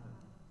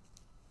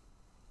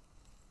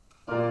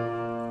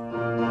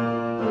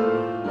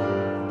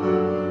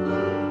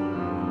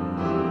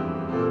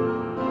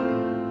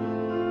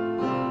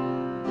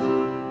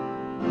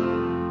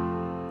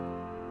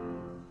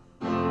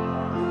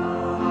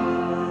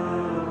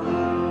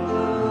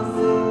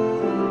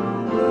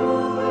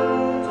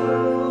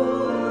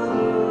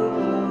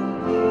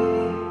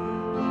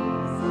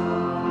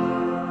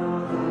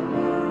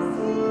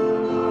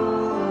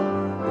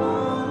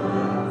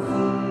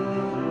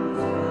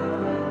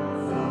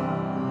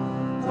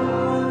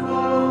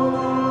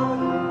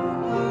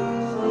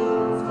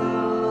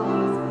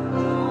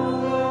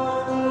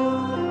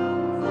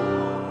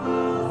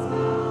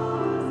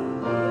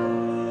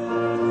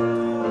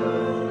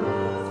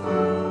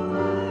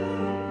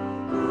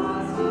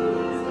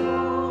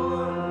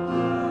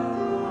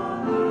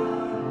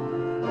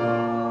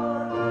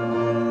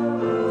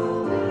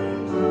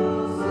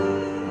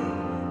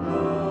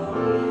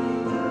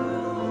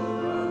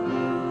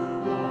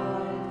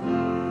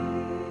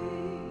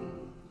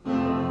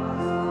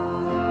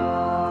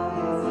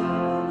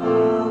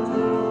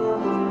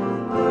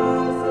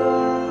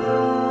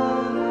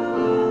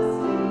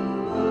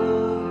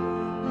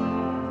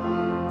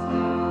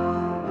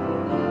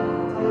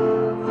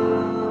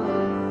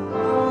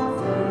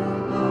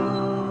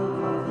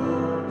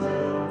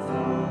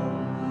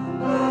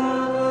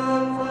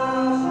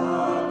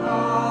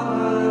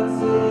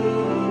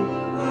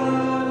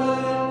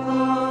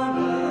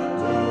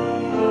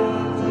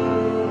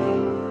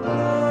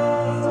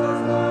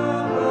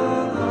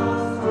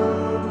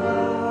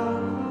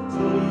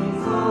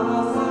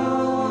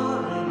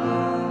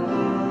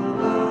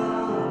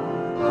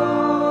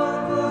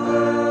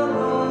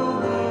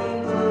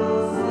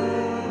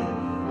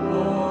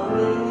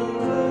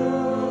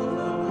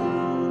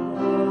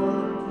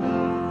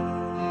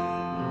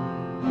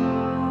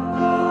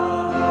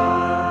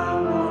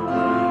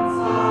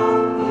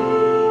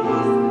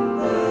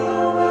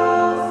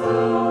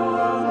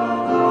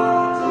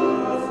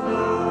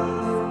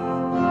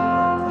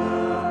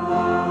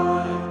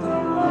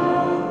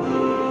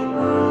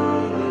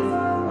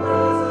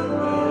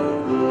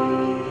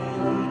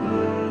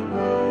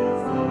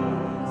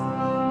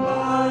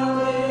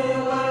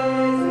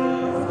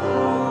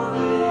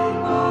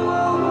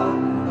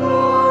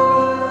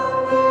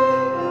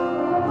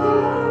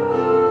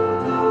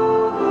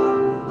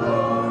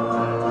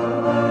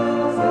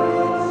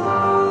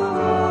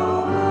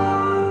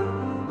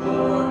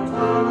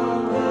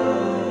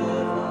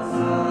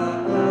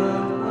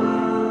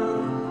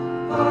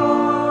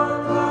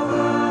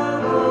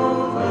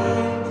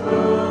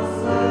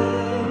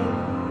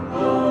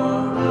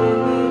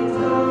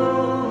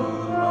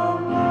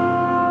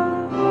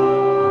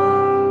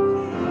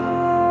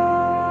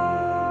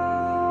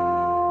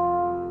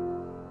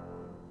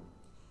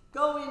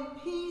 Go in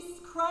peace.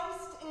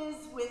 Christ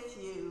is with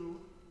you.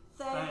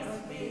 Thanks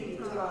be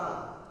to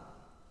God.